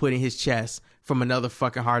gonna get put in his chest from another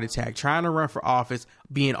fucking heart attack, trying to run for office,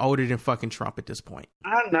 being older than fucking Trump at this point.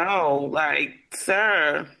 I know, like,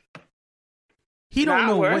 sir. He don't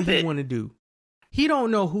know what he want to do. He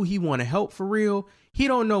don't know who he want to help for real. He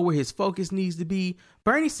don't know where his focus needs to be.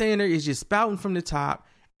 Bernie Sanders is just spouting from the top,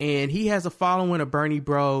 and he has a following of Bernie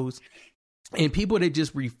bros and people that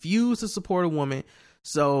just refuse to support a woman.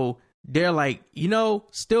 So they're like, you know,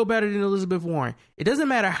 still better than Elizabeth Warren. It doesn't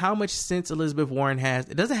matter how much sense Elizabeth Warren has.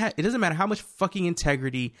 It doesn't matter how much fucking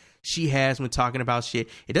integrity she has when talking about shit.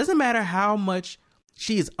 It doesn't matter how much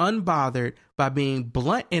she is unbothered by being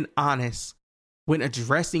blunt and honest when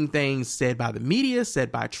addressing things said by the media,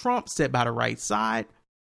 said by Trump, said by the right side.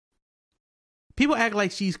 People act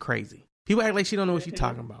like she's crazy. People act like she don't know what she's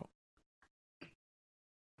talking about.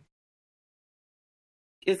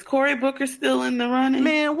 Is Cory Booker still in the running?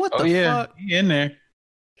 Man, what the fuck? He in there.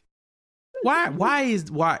 Why?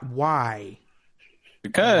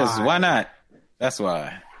 Because why not? That's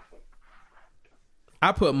why.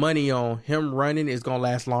 I put money on him running is gonna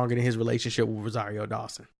last longer than his relationship with Rosario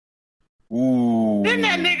Dawson. Ooh. Didn't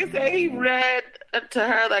that nigga say he read to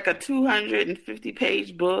her like a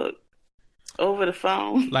 250-page book over the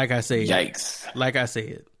phone? Like I said. Yikes. Like I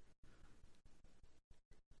said.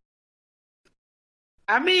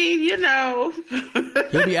 I mean, you know.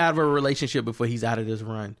 He'll be out of a relationship before he's out of this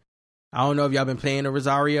run. I don't know if y'all been playing the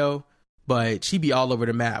Rosario, but she be all over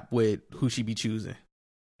the map with who she be choosing.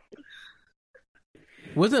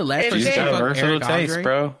 Wasn't it last time she fucked versatile Eric taste, Andre?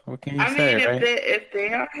 bro? What can you say, right? If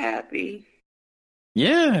they are happy.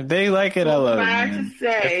 Yeah, they like it. I love it. I to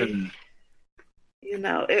say, you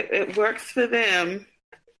know, it works for them.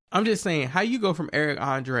 I'm just saying, how you go from Eric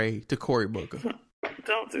Andre to Cory Booker?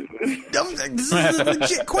 Don't do this. This is a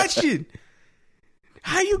legit question.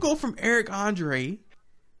 How you go from Eric Andre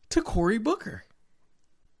to Cory Booker?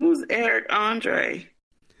 Who's Eric Andre?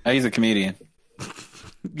 He's a comedian.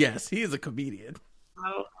 Yes, he is a comedian.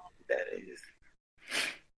 Oh, that is.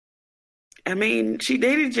 I mean, she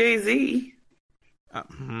dated Jay-Z.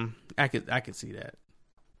 I could see that.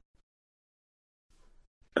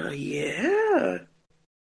 Yeah.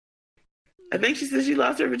 I think she said she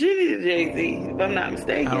lost her virginity to Jay-Z, if I'm not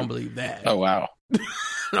mistaken. I don't believe that. Oh, wow.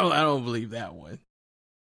 No, I don't believe that one.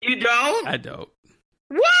 You don't? I don't.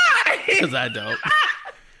 Why? Because I don't.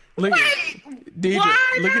 Look at the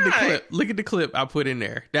clip. Look at the clip I put in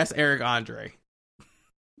there. That's Eric Andre.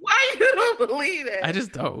 Why you don't believe it? I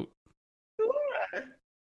just don't. What?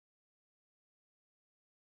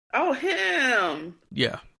 Oh, him.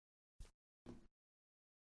 Yeah.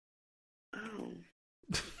 Oh.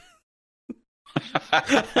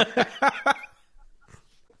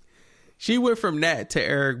 She went from that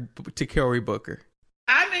to Cory Booker.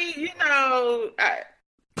 I mean, you know,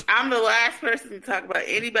 I'm the last person to talk about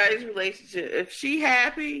anybody's relationship. If she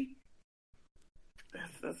happy,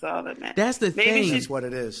 that's all that matters. That's the thing. That's what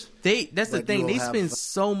it is. That's the thing. They spend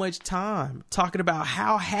so much time talking about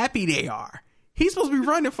how happy they are. He's supposed to be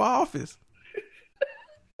running for office.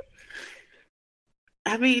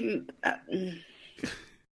 I mean,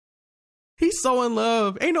 he's so in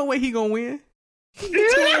love. Ain't no way he gonna win. He's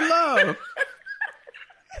too in love.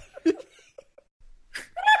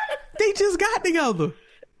 They just got together.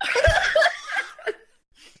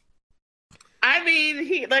 I mean,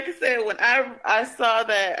 he, like I said, when I saw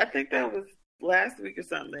that, I think that was last week or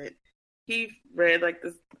something, that he read like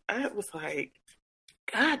this, I was like,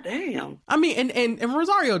 God damn. I mean, and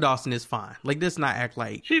Rosario Dawson is fine. Like, let's not act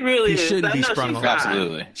like she really shouldn't be sprung on.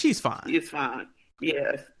 Absolutely, she's fine. She's fine.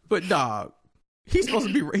 Yes, but dog, he's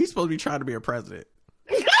supposed to be trying to be a president.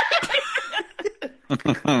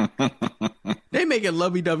 They making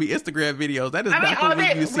lovey-dovey Instagram videos. That is not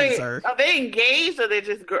what you see, sir. Are they engaged or they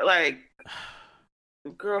just like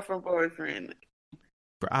girlfriend boyfriend?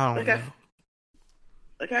 Bro, I don't know.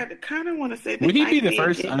 I kind of want to say. Would he be the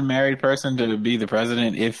first unmarried person to be the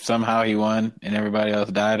president if somehow he won and everybody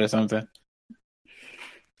else died or something?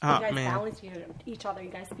 You guys balance each other. You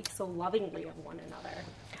guys speak so lovingly of one another.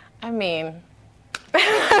 I mean,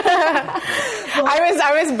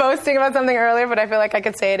 I was boasting about something earlier, but I feel like I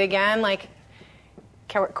could say it again. Like,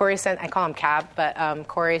 Corey I call him Cab, but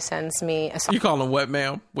Corey sends me a song. You call him what,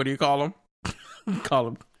 ma'am? What do you call him? You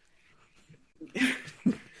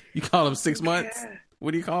call him 6 months? Yeah.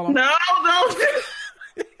 What do you call him? No.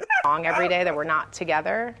 Song every day that we're not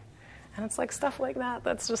together, and it's like stuff like that.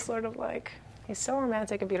 That's just sort of like, he's so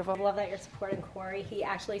romantic and beautiful. I love that you're supporting Corey. He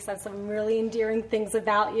actually said some really endearing things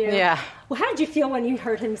about you. Yeah. Well, how did you feel when you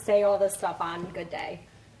heard him say all this stuff on Good Day?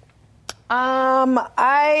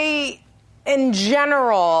 I, in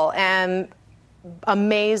general, am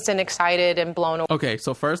amazed and excited and blown away. Okay,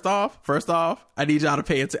 so first off, I need y'all to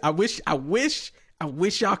pay attention. I wish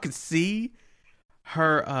y'all could see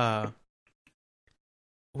her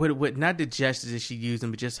what not the gestures that she used,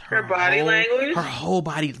 but just her body language, her whole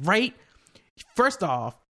body. Right. First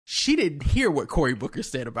off, she didn't hear what Cory Booker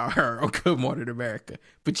said about her on Good Morning America,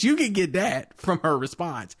 but you can get that from her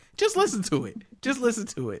response. Just listen to it.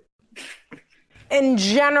 In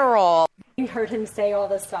general, you heard him say all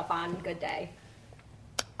this stuff on Good Day.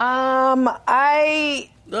 In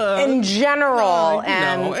general,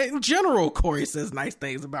 Corey says nice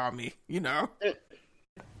things about me,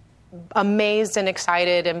 amazed and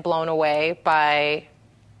excited and blown away by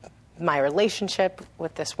my relationship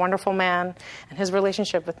with this wonderful man and his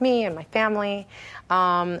relationship with me and my family.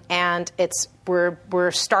 And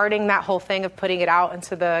we're starting that whole thing of putting it out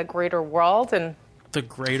into the greater world, and the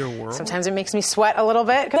greater world. Sometimes it makes me sweat a little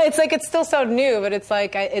bit. It's like, it's still so new, but it's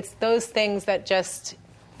like, it's those things that just,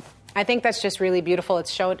 I think that's just really beautiful.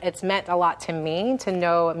 It's meant a lot to me to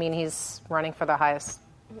know. I mean, he's running for the highest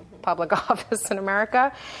public office in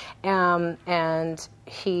America, and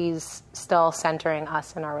he's still centering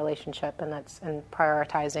us in our relationship, and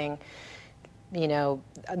prioritizing,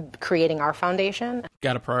 creating our foundation.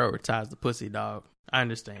 Got to prioritize the pussy, dog. I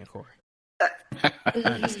understand, Corey. I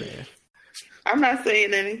understand. I'm not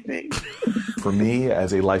saying anything. For me,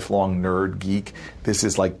 as a lifelong nerd geek, this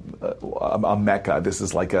is like a mecca. This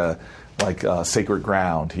is like a sacred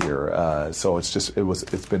ground here. So it's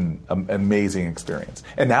been an amazing experience.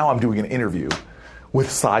 And now I'm doing an interview with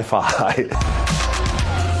Sci-Fi.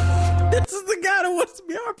 This is the guy that wants to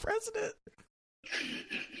be our president.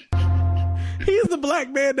 He's the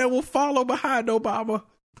black man that will follow behind Obama.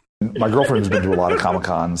 My girlfriend has been to a lot of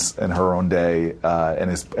Comic-Cons in her own day,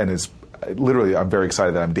 and is literally, I'm very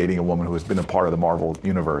excited that I'm dating a woman who has been a part of the Marvel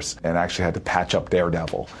universe and actually had to patch up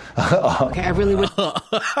Daredevil. Okay, I really would. Oh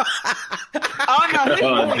no, he's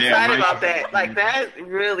really excited about that. Like, that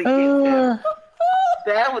really gets him.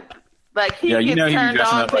 That would, like, he gets turned on. He be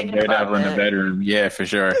dressing up like Daredevil in the bedroom. Yeah, for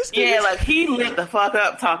sure. Yeah, like, he lit the fuck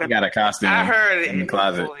up talking. He got a costume. I heard it in the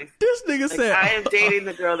closet. This nigga said, I am dating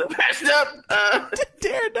the girl that patched up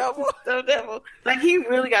Daredevil. Like, he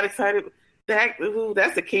really got excited.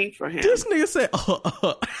 That's a king for him. This nigga said,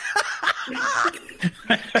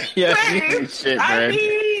 yeah, shit, man. I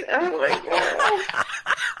mean, oh my God.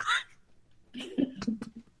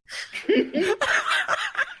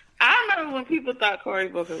 I remember when people thought Cory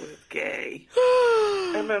Booker was gay.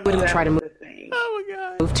 I remember that try to move. thing. Oh my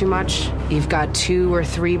God. move too much. You've got 2 or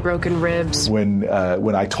 3 broken ribs. When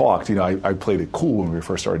I talked, I played it cool when we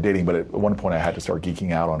first started dating, but at one point I had to start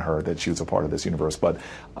geeking out on her that she was a part of this universe. But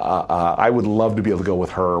I would love to be able to go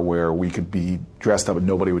with her where we could be dressed up and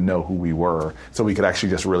nobody would know who we were, so we could actually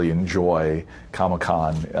just really enjoy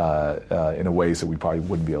Comic-Con in a ways that we probably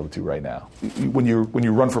wouldn't be able to right now. When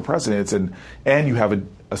you run for president and you have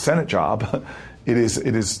a Senate job, it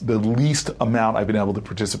is the least amount I've been able to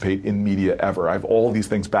participate in media ever. I have all these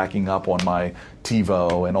things backing up on my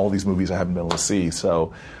TiVo and all these movies I haven't been able to see.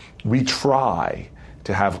 So we try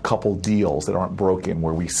to have a couple deals that aren't broken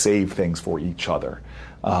where we save things for each other.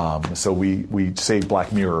 So we saved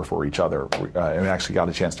Black Mirror for each other and actually got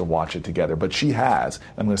a chance to watch it together. But she has,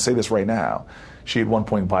 I'm going to say this right now, she at one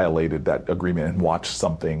point violated that agreement and watched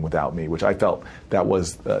something without me, which I felt that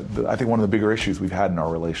was, I think, one of the bigger issues we've had in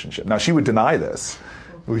our relationship. Now, she would deny this.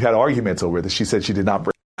 We've had arguments over this. She said she did not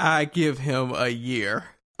break. I give him a year.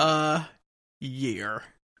 A year.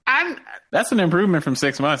 That's an improvement from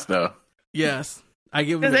 6 months, though. Yes. I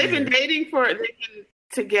give him a year. They've been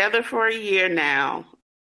together for a year now,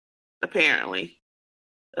 apparently.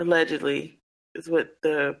 Allegedly, is what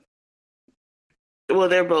they're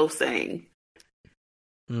both saying.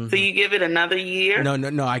 Mm-hmm. So you give it another year?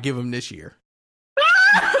 No, I give him this year.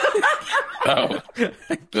 Oh.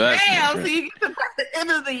 Damn, so you get to the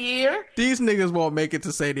end of the year? These niggas won't make it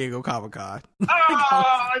to San Diego Comic-Con.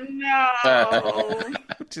 Oh, no.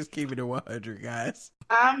 Just keeping it 100, guys.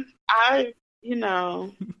 I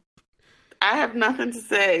have nothing to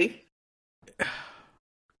say. God.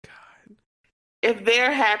 If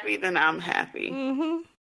they're happy, then I'm happy.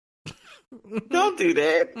 Mm-hmm. Don't do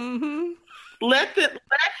that. Mm-hmm. Let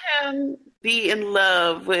him be in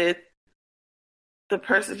love with the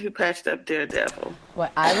person who patched up Daredevil.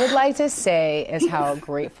 What I would like to say is how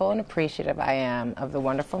grateful and appreciative I am of the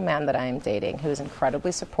wonderful man that I am dating, who is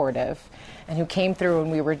incredibly supportive and who came through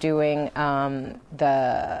when we were doing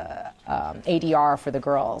the ADR for the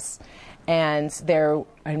girls. And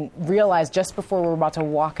I realized just before we were about to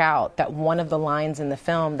walk out that one of the lines in the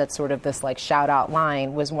film that's sort of this like shout out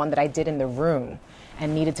line was one that I did in the room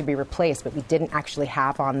and needed to be replaced, but we didn't actually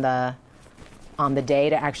have on the day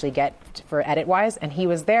to actually get for edit wise. And he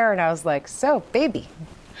was there, and I was like, "So, baby,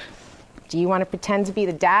 do you want to pretend to be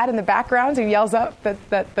the dad in the background who yells up that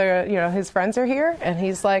his friends are here?" And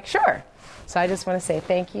he's like, "Sure." So I just want to say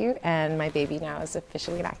thank you, and my baby now is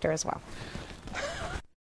officially an actor as well.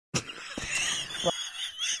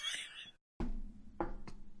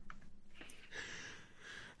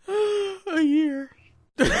 A year.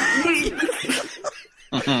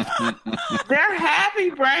 They're happy,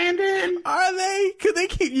 Brandon. Are they? Could they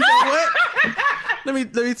keep? You know what? Let me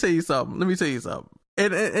tell you something.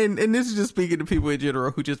 And this is just speaking to people in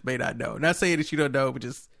general who just may not know. Not saying that you don't know, but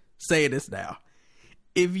just saying this now.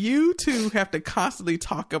 If you two have to constantly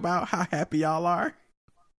talk about how happy y'all are,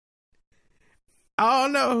 I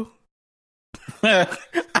don't know. I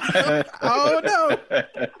don't know.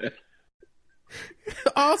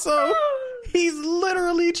 Also, he's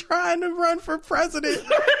literally trying to run for president.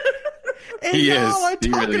 And y'all are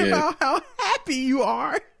talking about how happy you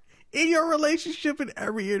are in your relationship in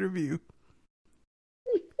every interview.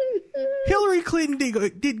 Hillary Clinton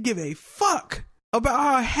didn't give a fuck about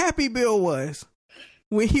how happy Bill was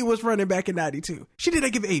when he was running back in 92. She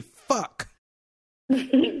didn't give a fuck.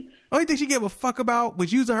 Only thing she gave a fuck about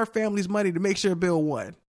was using her family's money to make sure Bill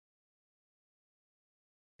won.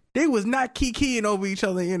 They was not kikiing over each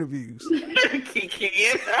other in interviews.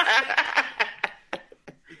 Kikiing.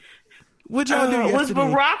 What y'all do yesterday? Was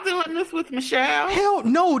Barack doing this with Michelle? Hell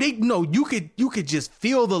no, you could just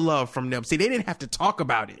feel the love from them. See, they didn't have to talk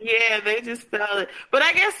about it. Yeah, they just felt it. But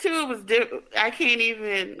I guess too, it was different. I can't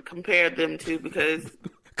even compare them two because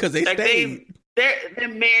they stayed. They're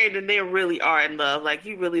married and they really are in love. Like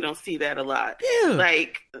you really don't see that a lot. Yeah.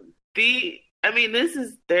 Like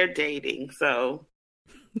they're dating, so.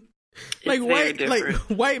 Like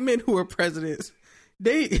white men who are presidents,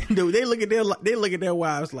 they look at their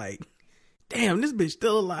wives like, damn, this bitch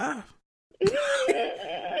still alive. I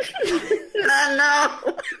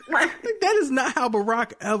know. That is not how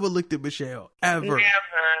Barack ever looked at Michelle. Ever.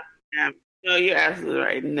 Never. No, you're absolutely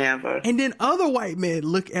right. Never. And then other white men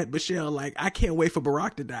look at Michelle like, I can't wait for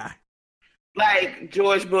Barack to die. Like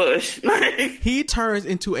George Bush. He turns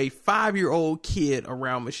into a 5-year-old kid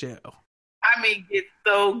around Michelle. Gets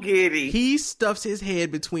so giddy. He stuffs his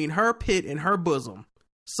head between her pit and her bosom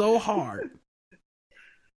so hard.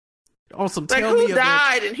 On some like who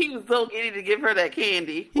died and he was so giddy to give her that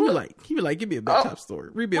candy. He be like, give me a bedtime story.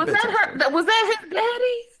 Read me a bedtime story. Was that his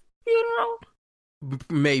daddy's funeral?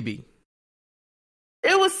 Maybe.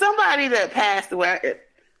 It was somebody that passed away.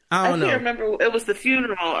 I don't know. can't remember. It was the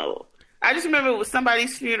funeral. I just remember it was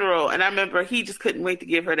somebody's funeral, and I remember he just couldn't wait to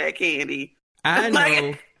give her that candy. I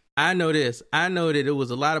know this. I know that it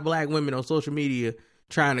was a lot of black women on social media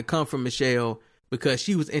trying to come from Michelle because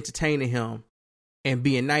she was entertaining him and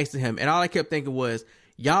being nice to him. And all I kept thinking was,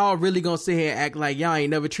 y'all really gonna sit here and act like y'all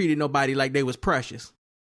ain't never treated nobody like they was precious.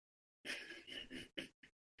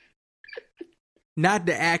 Not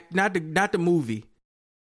the movie.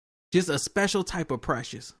 Just a special type of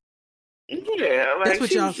precious. Yeah, like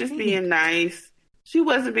she was just being nice. She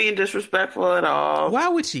wasn't being disrespectful at all. Why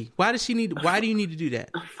would she? Why do you need to do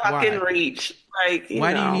that? Fucking reach. Like,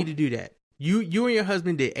 why do you need to do that? You and your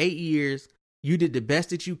husband did 8 years. You did the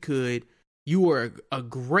best that you could. You were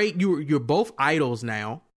you're both idols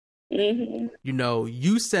now. Mm-hmm. You know,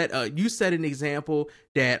 you set an example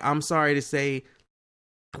that, I'm sorry to say,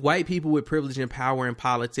 white people with privilege and power in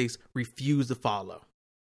politics refuse to follow.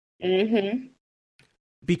 Mm-hmm.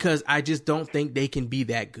 Because I just don't think they can be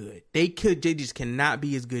that good. They just cannot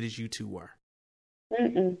be as good as you two were.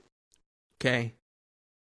 Mm-mm. Okay.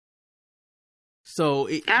 So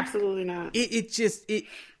absolutely not.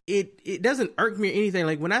 It doesn't irk me or anything.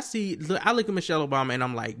 Like when I look at Michelle Obama and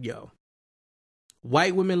I'm like, yo,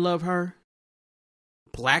 white women love her.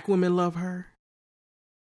 Black women love her.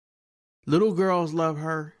 Little girls love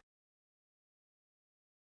her.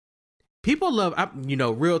 People love,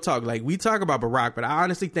 real talk. Like we talk about Barack, but I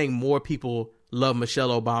honestly think more people love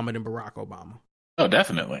Michelle Obama than Barack Obama. Oh,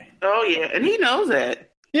 definitely. Oh yeah, and he knows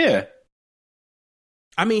that. Yeah.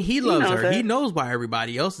 I mean, he loves her. That. He knows why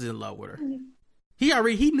everybody else is in love with her. Mm-hmm.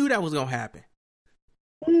 He knew that was gonna happen.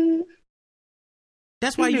 Mm-hmm.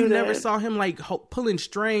 That's why you never saw him like pulling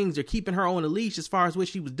strings or keeping her on a leash as far as what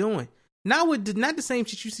she was doing. Not the same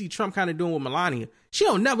shit you see Trump kind of doing with Melania. She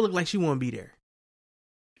don't never look like she want to be there.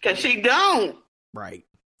 Because she don't. Right.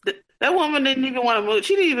 That woman didn't even want to move.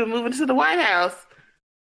 She didn't even move into the White House.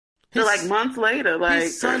 Till like months later. Like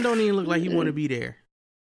his son don't even look like he want to be there.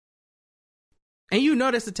 And you know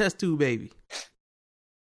that's a test tube baby.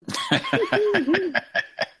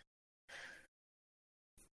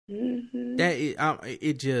 Mm-hmm. That is,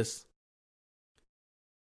 it just.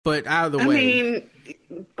 But either way, I mean,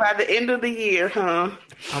 by the end of the year, huh?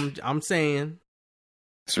 I'm saying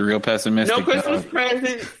it's real pessimistic. No Christmas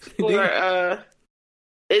presents for.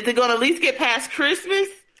 Is it going to at least get past Christmas?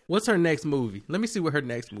 What's her next movie? Let me see what her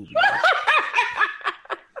next movie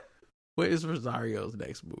is. What is Rosario's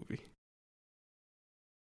next movie?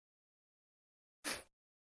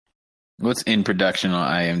 What's in production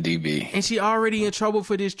on IMDb? And she already in trouble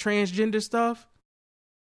for this transgender stuff?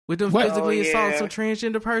 With them physically assaulting some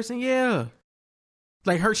transgender person? Yeah.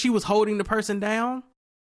 Like she was holding the person down?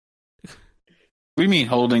 What do you mean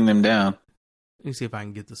holding them down? Let me see if I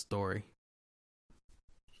can get the story.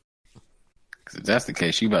 Because if that's the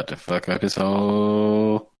case, she about to fuck up his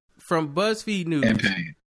whole... From BuzzFeed News.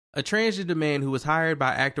 Campaign. A transgender man who was hired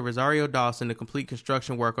by actor Rosario Dawson to complete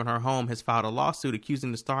construction work on her home has filed a lawsuit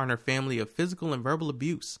accusing the star and her family of physical and verbal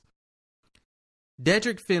abuse.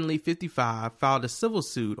 Dedrick Finley, 55, filed a civil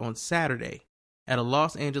suit on Saturday at a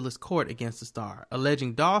Los Angeles court against the star,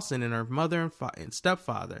 alleging Dawson and her mother and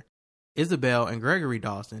stepfather, Isabel and Gregory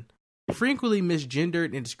Dawson, frequently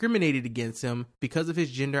misgendered and discriminated against him because of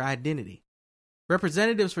his gender identity.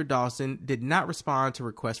 Representatives for Dawson did not respond to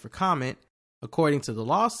requests for comment. According to the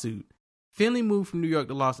lawsuit, Finley moved from New York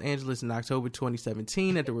to Los Angeles in October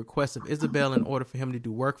 2017 at the request of Isabel in order for him to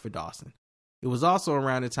do work for Dawson. It was also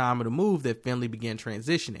around the time of the move that Finley began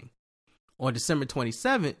transitioning. On December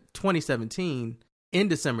 2017,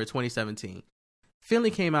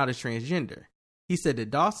 Finley came out as transgender. He said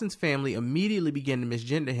that Dawson's family immediately began to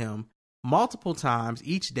misgender him multiple times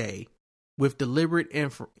each day with deliberate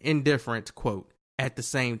indifference, quote, at the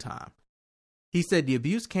same time. He said the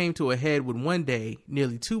abuse came to a head when one day,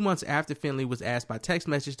 nearly 2 months after Finley was asked by text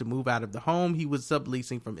message to move out of the home he was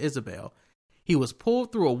subleasing from Isabel, he was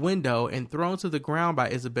pulled through a window and thrown to the ground by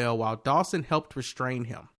Isabel while Dawson helped restrain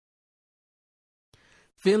him.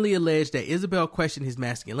 Finley alleged that Isabel questioned his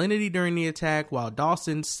masculinity during the attack while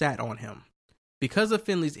Dawson sat on him. Because of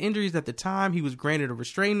Finley's injuries at the time, he was granted a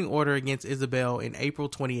restraining order against Isabel in April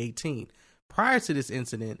 2018. Prior to this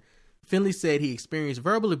incident, Finley said he experienced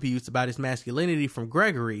verbal abuse about his masculinity from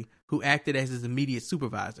Gregory, who acted as his immediate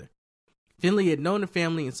supervisor. Finley had known the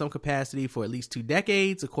family in some capacity for at least 2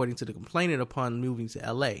 decades, according to the complainant upon moving to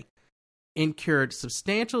L.A., incurred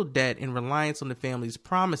substantial debt in reliance on the family's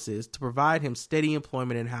promises to provide him steady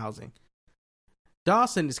employment and housing.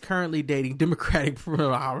 Dawson is currently dating Democratic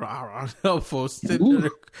helpful Senator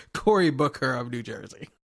Cory Booker of New Jersey.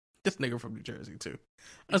 This nigga from New Jersey, too.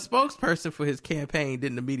 A spokesperson for his campaign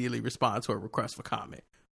didn't immediately respond to a request for comment.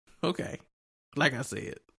 Okay. Like I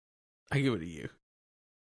said, I give it to you.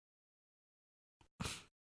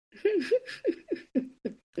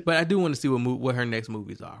 But I do want to see what her next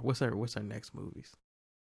movies are. What's her next movies?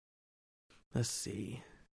 Let's see.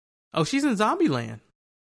 Oh, she's in Zombieland.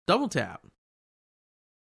 Double tap.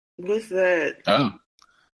 What's that? Oh.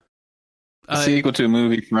 A sequel to a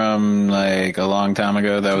movie from like a long time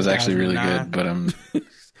ago that was actually really good, but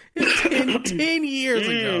 10 years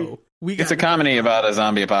ago. It's a comedy about a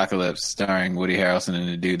zombie apocalypse starring Woody Harrelson and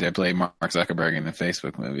the dude that played Mark Zuckerberg in the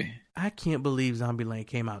Facebook movie. I can't believe Zombieland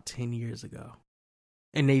came out 10 years ago.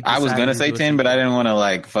 And I was gonna say 10, but I didn't want to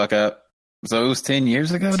like fuck up. So it was 10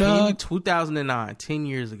 years ago, dog? 2009, 10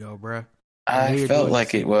 years ago, bruh. I felt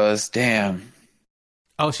like it was. Damn.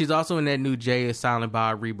 Oh, she's also in that new Jay is Silent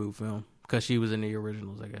Bob reboot film because she was in the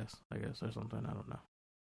originals, I guess, or something. I don't know.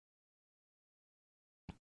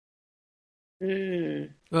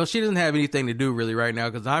 Well, she doesn't have anything to do really right now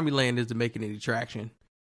because Zombieland isn't making any traction.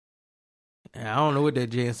 And I don't know what that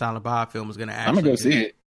Jay and Silent Bob film is going to actually I'm going to go do. see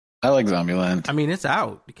it. I like Zombieland. I mean, it's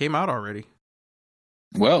out. It came out already.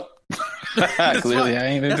 Well, clearly I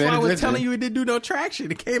ain't been paying attention. That's why I was telling you it didn't do no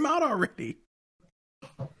traction. It came out already.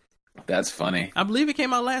 That's funny. I believe it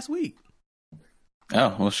came out last week.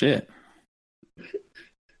 Oh, well, shit. I'm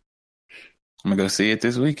going to go see it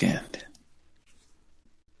this weekend.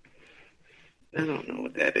 I don't know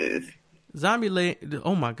what that is. Zombieland.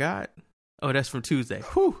 Oh, my God. Oh, that's from Tuesday.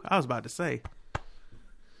 Whew, I was about to say.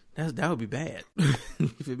 That would be bad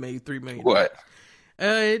if it made $3 million. What?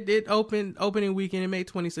 It opening weekend. It made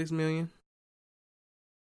 $26 million.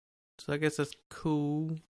 So I guess that's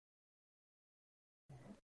cool.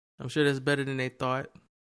 I'm sure that's better than they thought.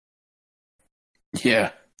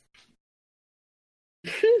 Yeah.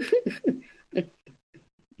 Good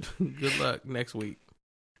luck next week.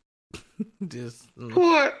 Just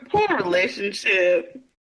poor relationship.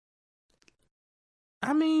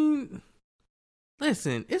 I mean,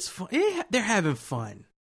 listen, it's fun. They're having fun.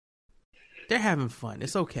 They're having fun.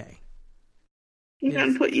 It's okay.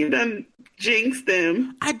 You done jinxed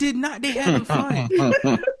them. I did not. They having fun.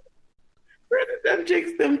 Done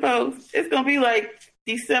jinxed them folks. It's gonna be like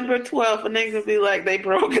December 12th, and they're gonna be like they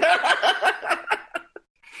broke up.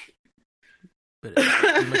 But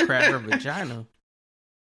Democrat her vagina.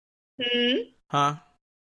 Huh?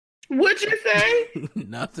 What'd you say?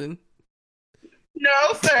 Nothing.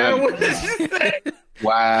 No, sir. What did you say?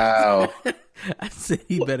 Wow. I said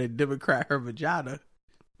he better Democrat her vagina.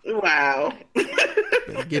 Wow.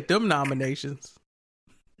 Better get them nominations.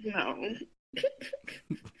 No.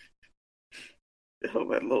 Oh,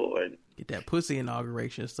 my Lord. Get that pussy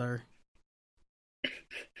inauguration, sir.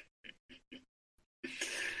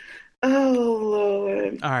 Oh,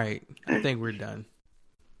 Lord. All right. I think we're done.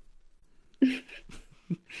 I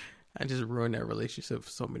just ruined that relationship for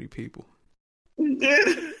so many people. Yeah,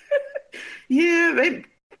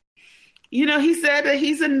 he said that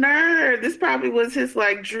he's a nerd. This probably was his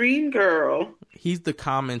like dream girl. He's the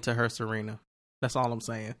common to her Serena. That's all I'm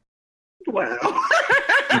saying. Wow.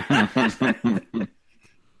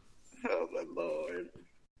 Oh my Lord.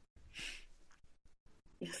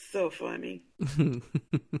 It's so funny.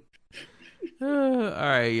 All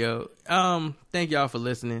right, yo. Thank y'all for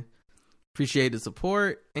listening. Appreciate the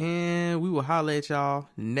support, and we will holler at y'all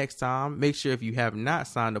next time. Make sure if you have not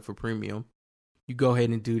signed up for premium, you go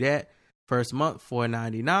ahead and do that. First month,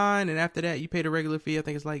 $4.99, and after that, you pay the regular fee. I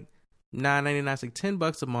think it's like $9.99. It's like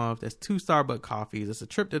 $10 a month. That's 2 Starbucks coffees. It's a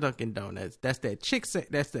trip to Dunkin' Donuts. That's that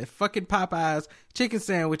that's that fucking Popeyes chicken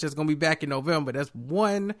sandwich that's gonna be back in November. That's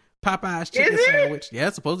one Popeyes chicken sandwich.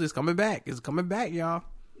 Yeah, supposedly it's coming back. It's coming back, y'all.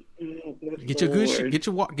 Oh, get your good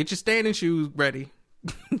get your standing shoes ready.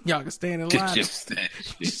 Y'all can stand in line. Get your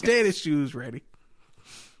standing shoes ready.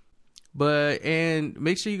 And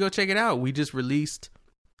make sure you go check it out. We released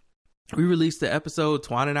the episode.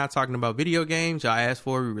 Twan and I talking about video games. Y'all asked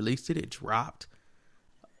for it. We released it. It dropped.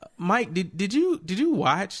 Mike, did you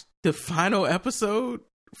watch the final episode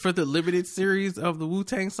for the limited series of the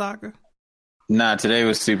Wu-Tang Saga? Nah, today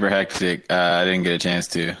was super hectic. I didn't get a chance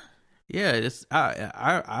to. Yeah, this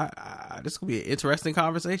this will be an interesting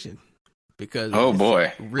conversation. Because oh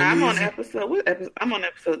boy, really I'm on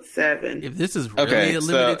episode 7. If this is really a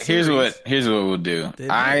limited series, here's what we'll do.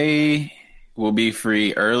 I will be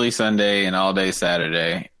free early Sunday and all day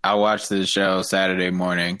Saturday. I'll watch the show Saturday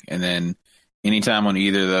morning, and then anytime on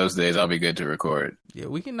either of those days, I'll be good to record. Yeah,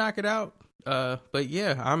 we can knock it out. But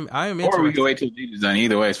yeah, I am interested. Or we can wait till DJ's done.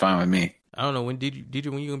 Either way, it's fine with me. I don't know when when you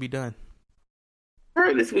gonna be done?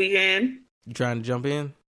 For this weekend. You trying to jump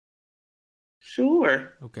in?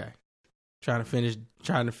 Sure. Okay. Trying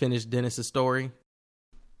to finish Dennis's story.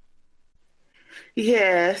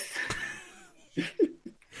 Yes.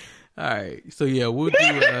 All right. So yeah, we'll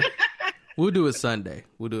do it Sunday.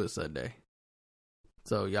 We'll do it Sunday.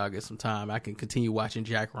 So y'all get some time. I can continue watching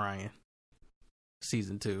Jack Ryan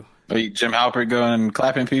season 2. Are you Jim Halpert going and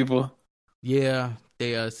clapping people? Yeah,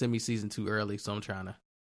 they sent me season 2 early, so I'm trying to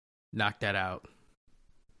knock that out.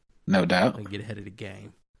 No doubt. And get ahead of the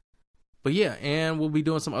game. But yeah, and we'll be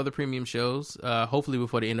doing some other premium shows, hopefully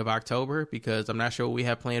before the end of October, because I'm not sure what we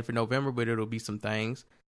have planned for November, but it'll be some things.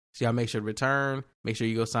 So y'all make sure to return. Make sure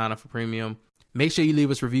you go sign up for premium. Make sure you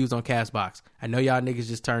leave us reviews on CastBox. I know y'all niggas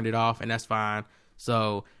just turned it off, and that's fine.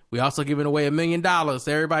 So we also giving away $1 million to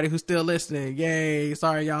everybody who's still listening. Yay.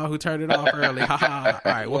 Sorry, y'all who turned it off early. Haha.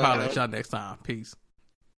 All right, we'll holler at y'all next time. Peace.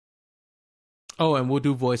 Oh, and we'll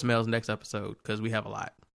do voicemails next episode because we have a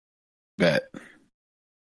lot. Bet.